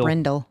She's brindle. a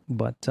brindle.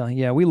 But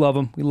yeah, we love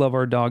them. We love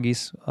our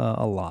doggies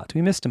a lot.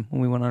 We missed them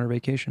when we went on our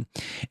vacation.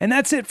 And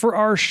that's it for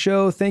our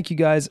show. Thank you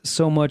guys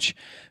so much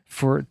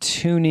for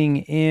tuning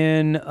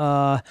in.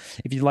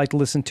 If you'd like to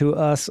listen to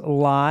us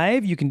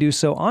live, you can do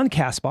so on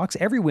CastBox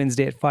every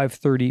Wednesday at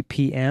 5:30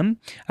 p.m.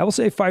 I will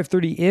say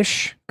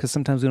 5:30-ish, because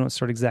sometimes we don't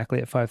start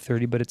exactly at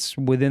 5:30, but it's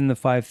within the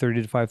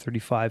 5:30 to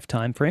 5:35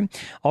 time frame.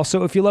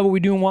 Also, if you love what we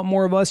do and want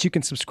more of us, you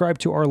can subscribe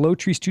to our Low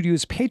Tree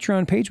Studios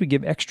Patreon page. We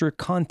give extra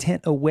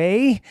content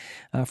away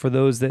for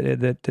those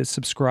that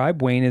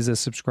subscribe. Wayne is a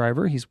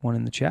subscriber. He's one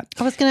in the chat.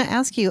 I was going to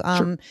ask you,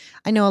 Sure.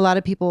 I know a lot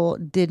of people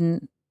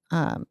didn't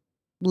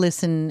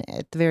listen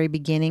at the very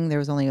beginning. There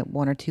was only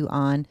 1 or 2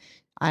 on.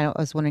 I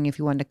was wondering if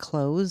you wanted to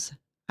close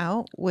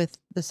out with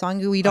the song.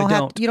 You don't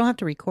have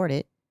to record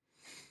it.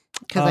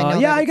 Because I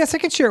know I guess I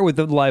could share it with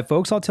the live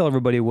folks. I'll tell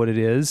everybody what it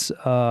is.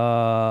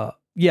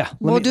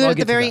 We'll do it at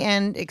the very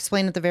end,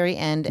 explain at the very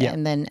end, Yeah.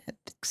 and then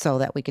so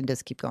that we can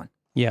just keep going.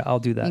 Yeah, I'll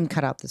do that. You can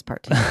cut out this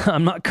part too.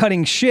 I'm not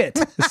cutting shit.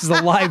 This is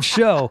a live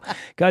show.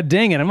 God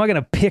dang it. I'm not going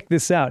to pick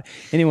this out.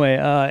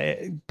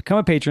 Anyway, become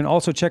a patron.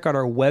 Also, check out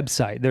our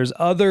website. There's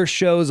other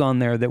shows on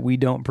there that we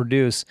don't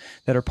produce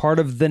that are part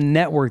of the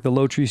network, the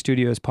Low Tree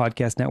Studios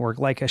podcast network,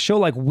 like a show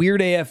like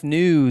Weird AF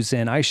News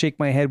and I Shake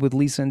My Head with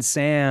Lisa and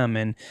Sam,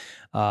 and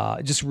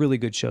just really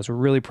good shows. We're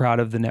really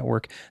proud of the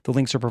network. The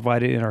links are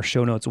provided in our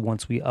show notes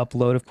once we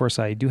upload. Of course,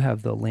 I do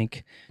have the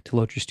link to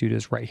Low Tree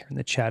Studios right here in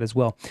the chat as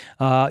well.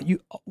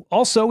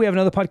 Also, we have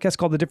another podcast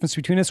called The Difference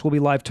Between Us. We'll be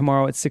live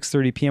tomorrow at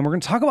 6:30 p.m. We're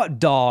going to talk about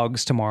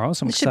dogs tomorrow,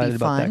 so I'm excited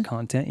about that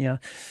content. Yeah.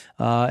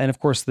 And of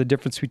course, The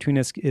Difference Between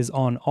Us is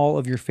on all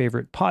of your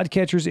favorite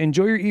podcatchers.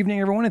 Enjoy your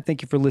evening, everyone, and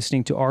thank you for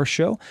listening to our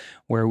show,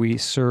 where we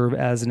serve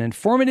as an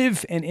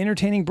informative and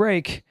entertaining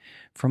break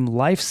from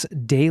life's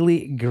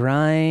daily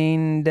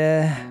grind.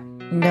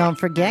 Don't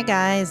forget,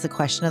 guys, the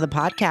question of the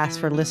podcast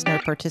for listener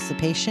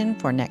participation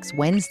for next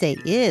Wednesday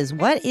is,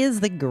 what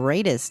is the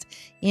greatest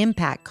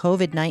impact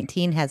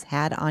COVID-19 has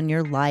had on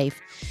your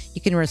life?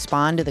 You can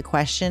respond to the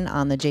question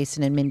on the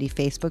Jason and Mindy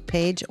Facebook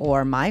page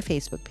or my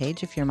Facebook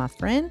page if you're my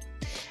friend.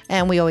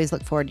 And we always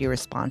look forward to your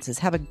responses.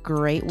 Have a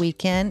great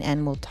weekend,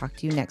 and we'll talk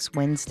to you next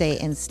Wednesday.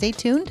 And stay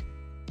tuned.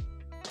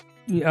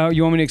 You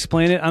want me to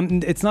explain it? I'm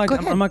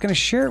not going to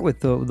share it with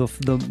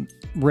the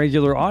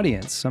regular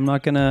audience. I'm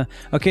not gonna.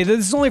 Okay,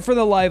 this is only for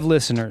the live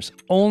listeners.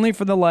 Only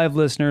for the live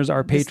listeners.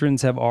 Our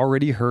patrons have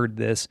already heard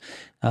this,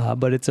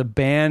 but it's a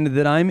band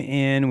that I'm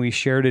in. We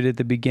shared it at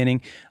the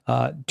beginning.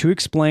 To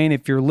explain,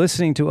 if you're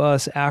listening to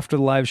us after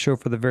the live show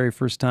for the very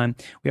first time,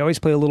 we always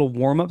play a little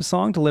warm-up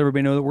song to let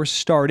everybody know that we're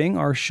starting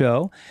our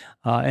show.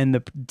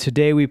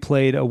 Today we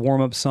played a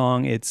warm-up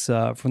song. It's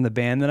from the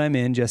band that I'm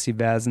in, Jesse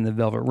Vaz and the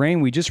Velvet Rain.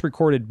 We just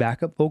recorded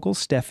backup vocals,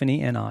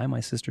 Stephanie and I, my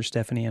sister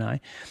Stephanie and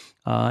I.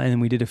 And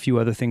we did a few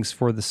other things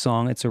for the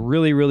song. It's a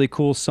really, really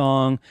cool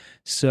song.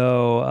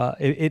 So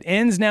it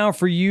ends now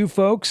for you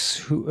folks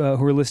who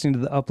are listening to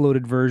the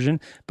uploaded version.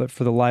 But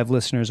for the live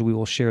listeners, we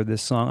will share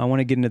this song. I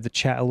want to get into the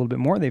chat a little bit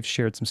more. They've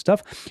shared some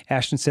stuff.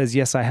 Ashton says,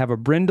 yes, I have a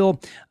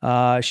brindle.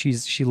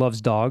 She loves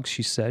dogs.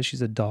 She says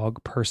she's a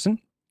dog person.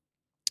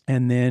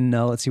 And then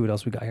let's see what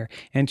else we got here.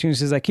 Antonio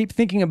says, I keep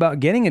thinking about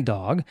getting a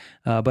dog,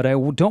 but I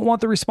don't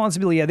want the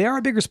responsibility. Yeah, they are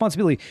a big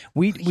responsibility.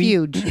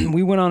 Huge.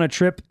 We went on a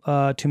trip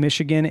to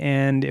Michigan,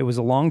 and it was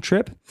a long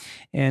trip,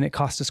 and it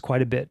cost us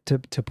quite a bit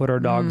to put our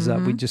dogs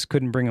up. We just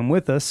couldn't bring them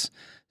with us.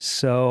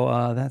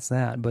 So that's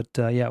that. But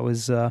yeah, it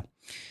was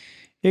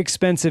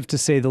expensive to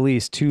say the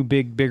least. Two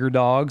bigger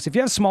dogs. If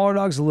you have smaller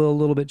dogs, a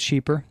little bit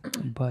cheaper.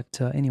 But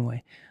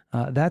anyway.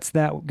 That's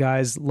that,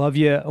 guys. Love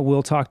you.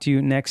 We'll talk to you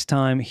next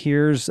time.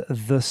 Here's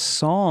the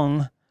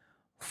song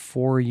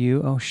for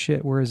you. Oh,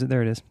 shit. Where is it?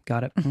 There it is.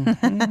 Got it.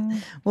 Mm-hmm.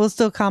 We'll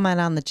still comment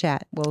on the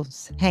chat. We'll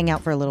hang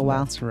out for a little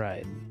while. That's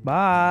right.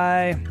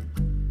 Bye.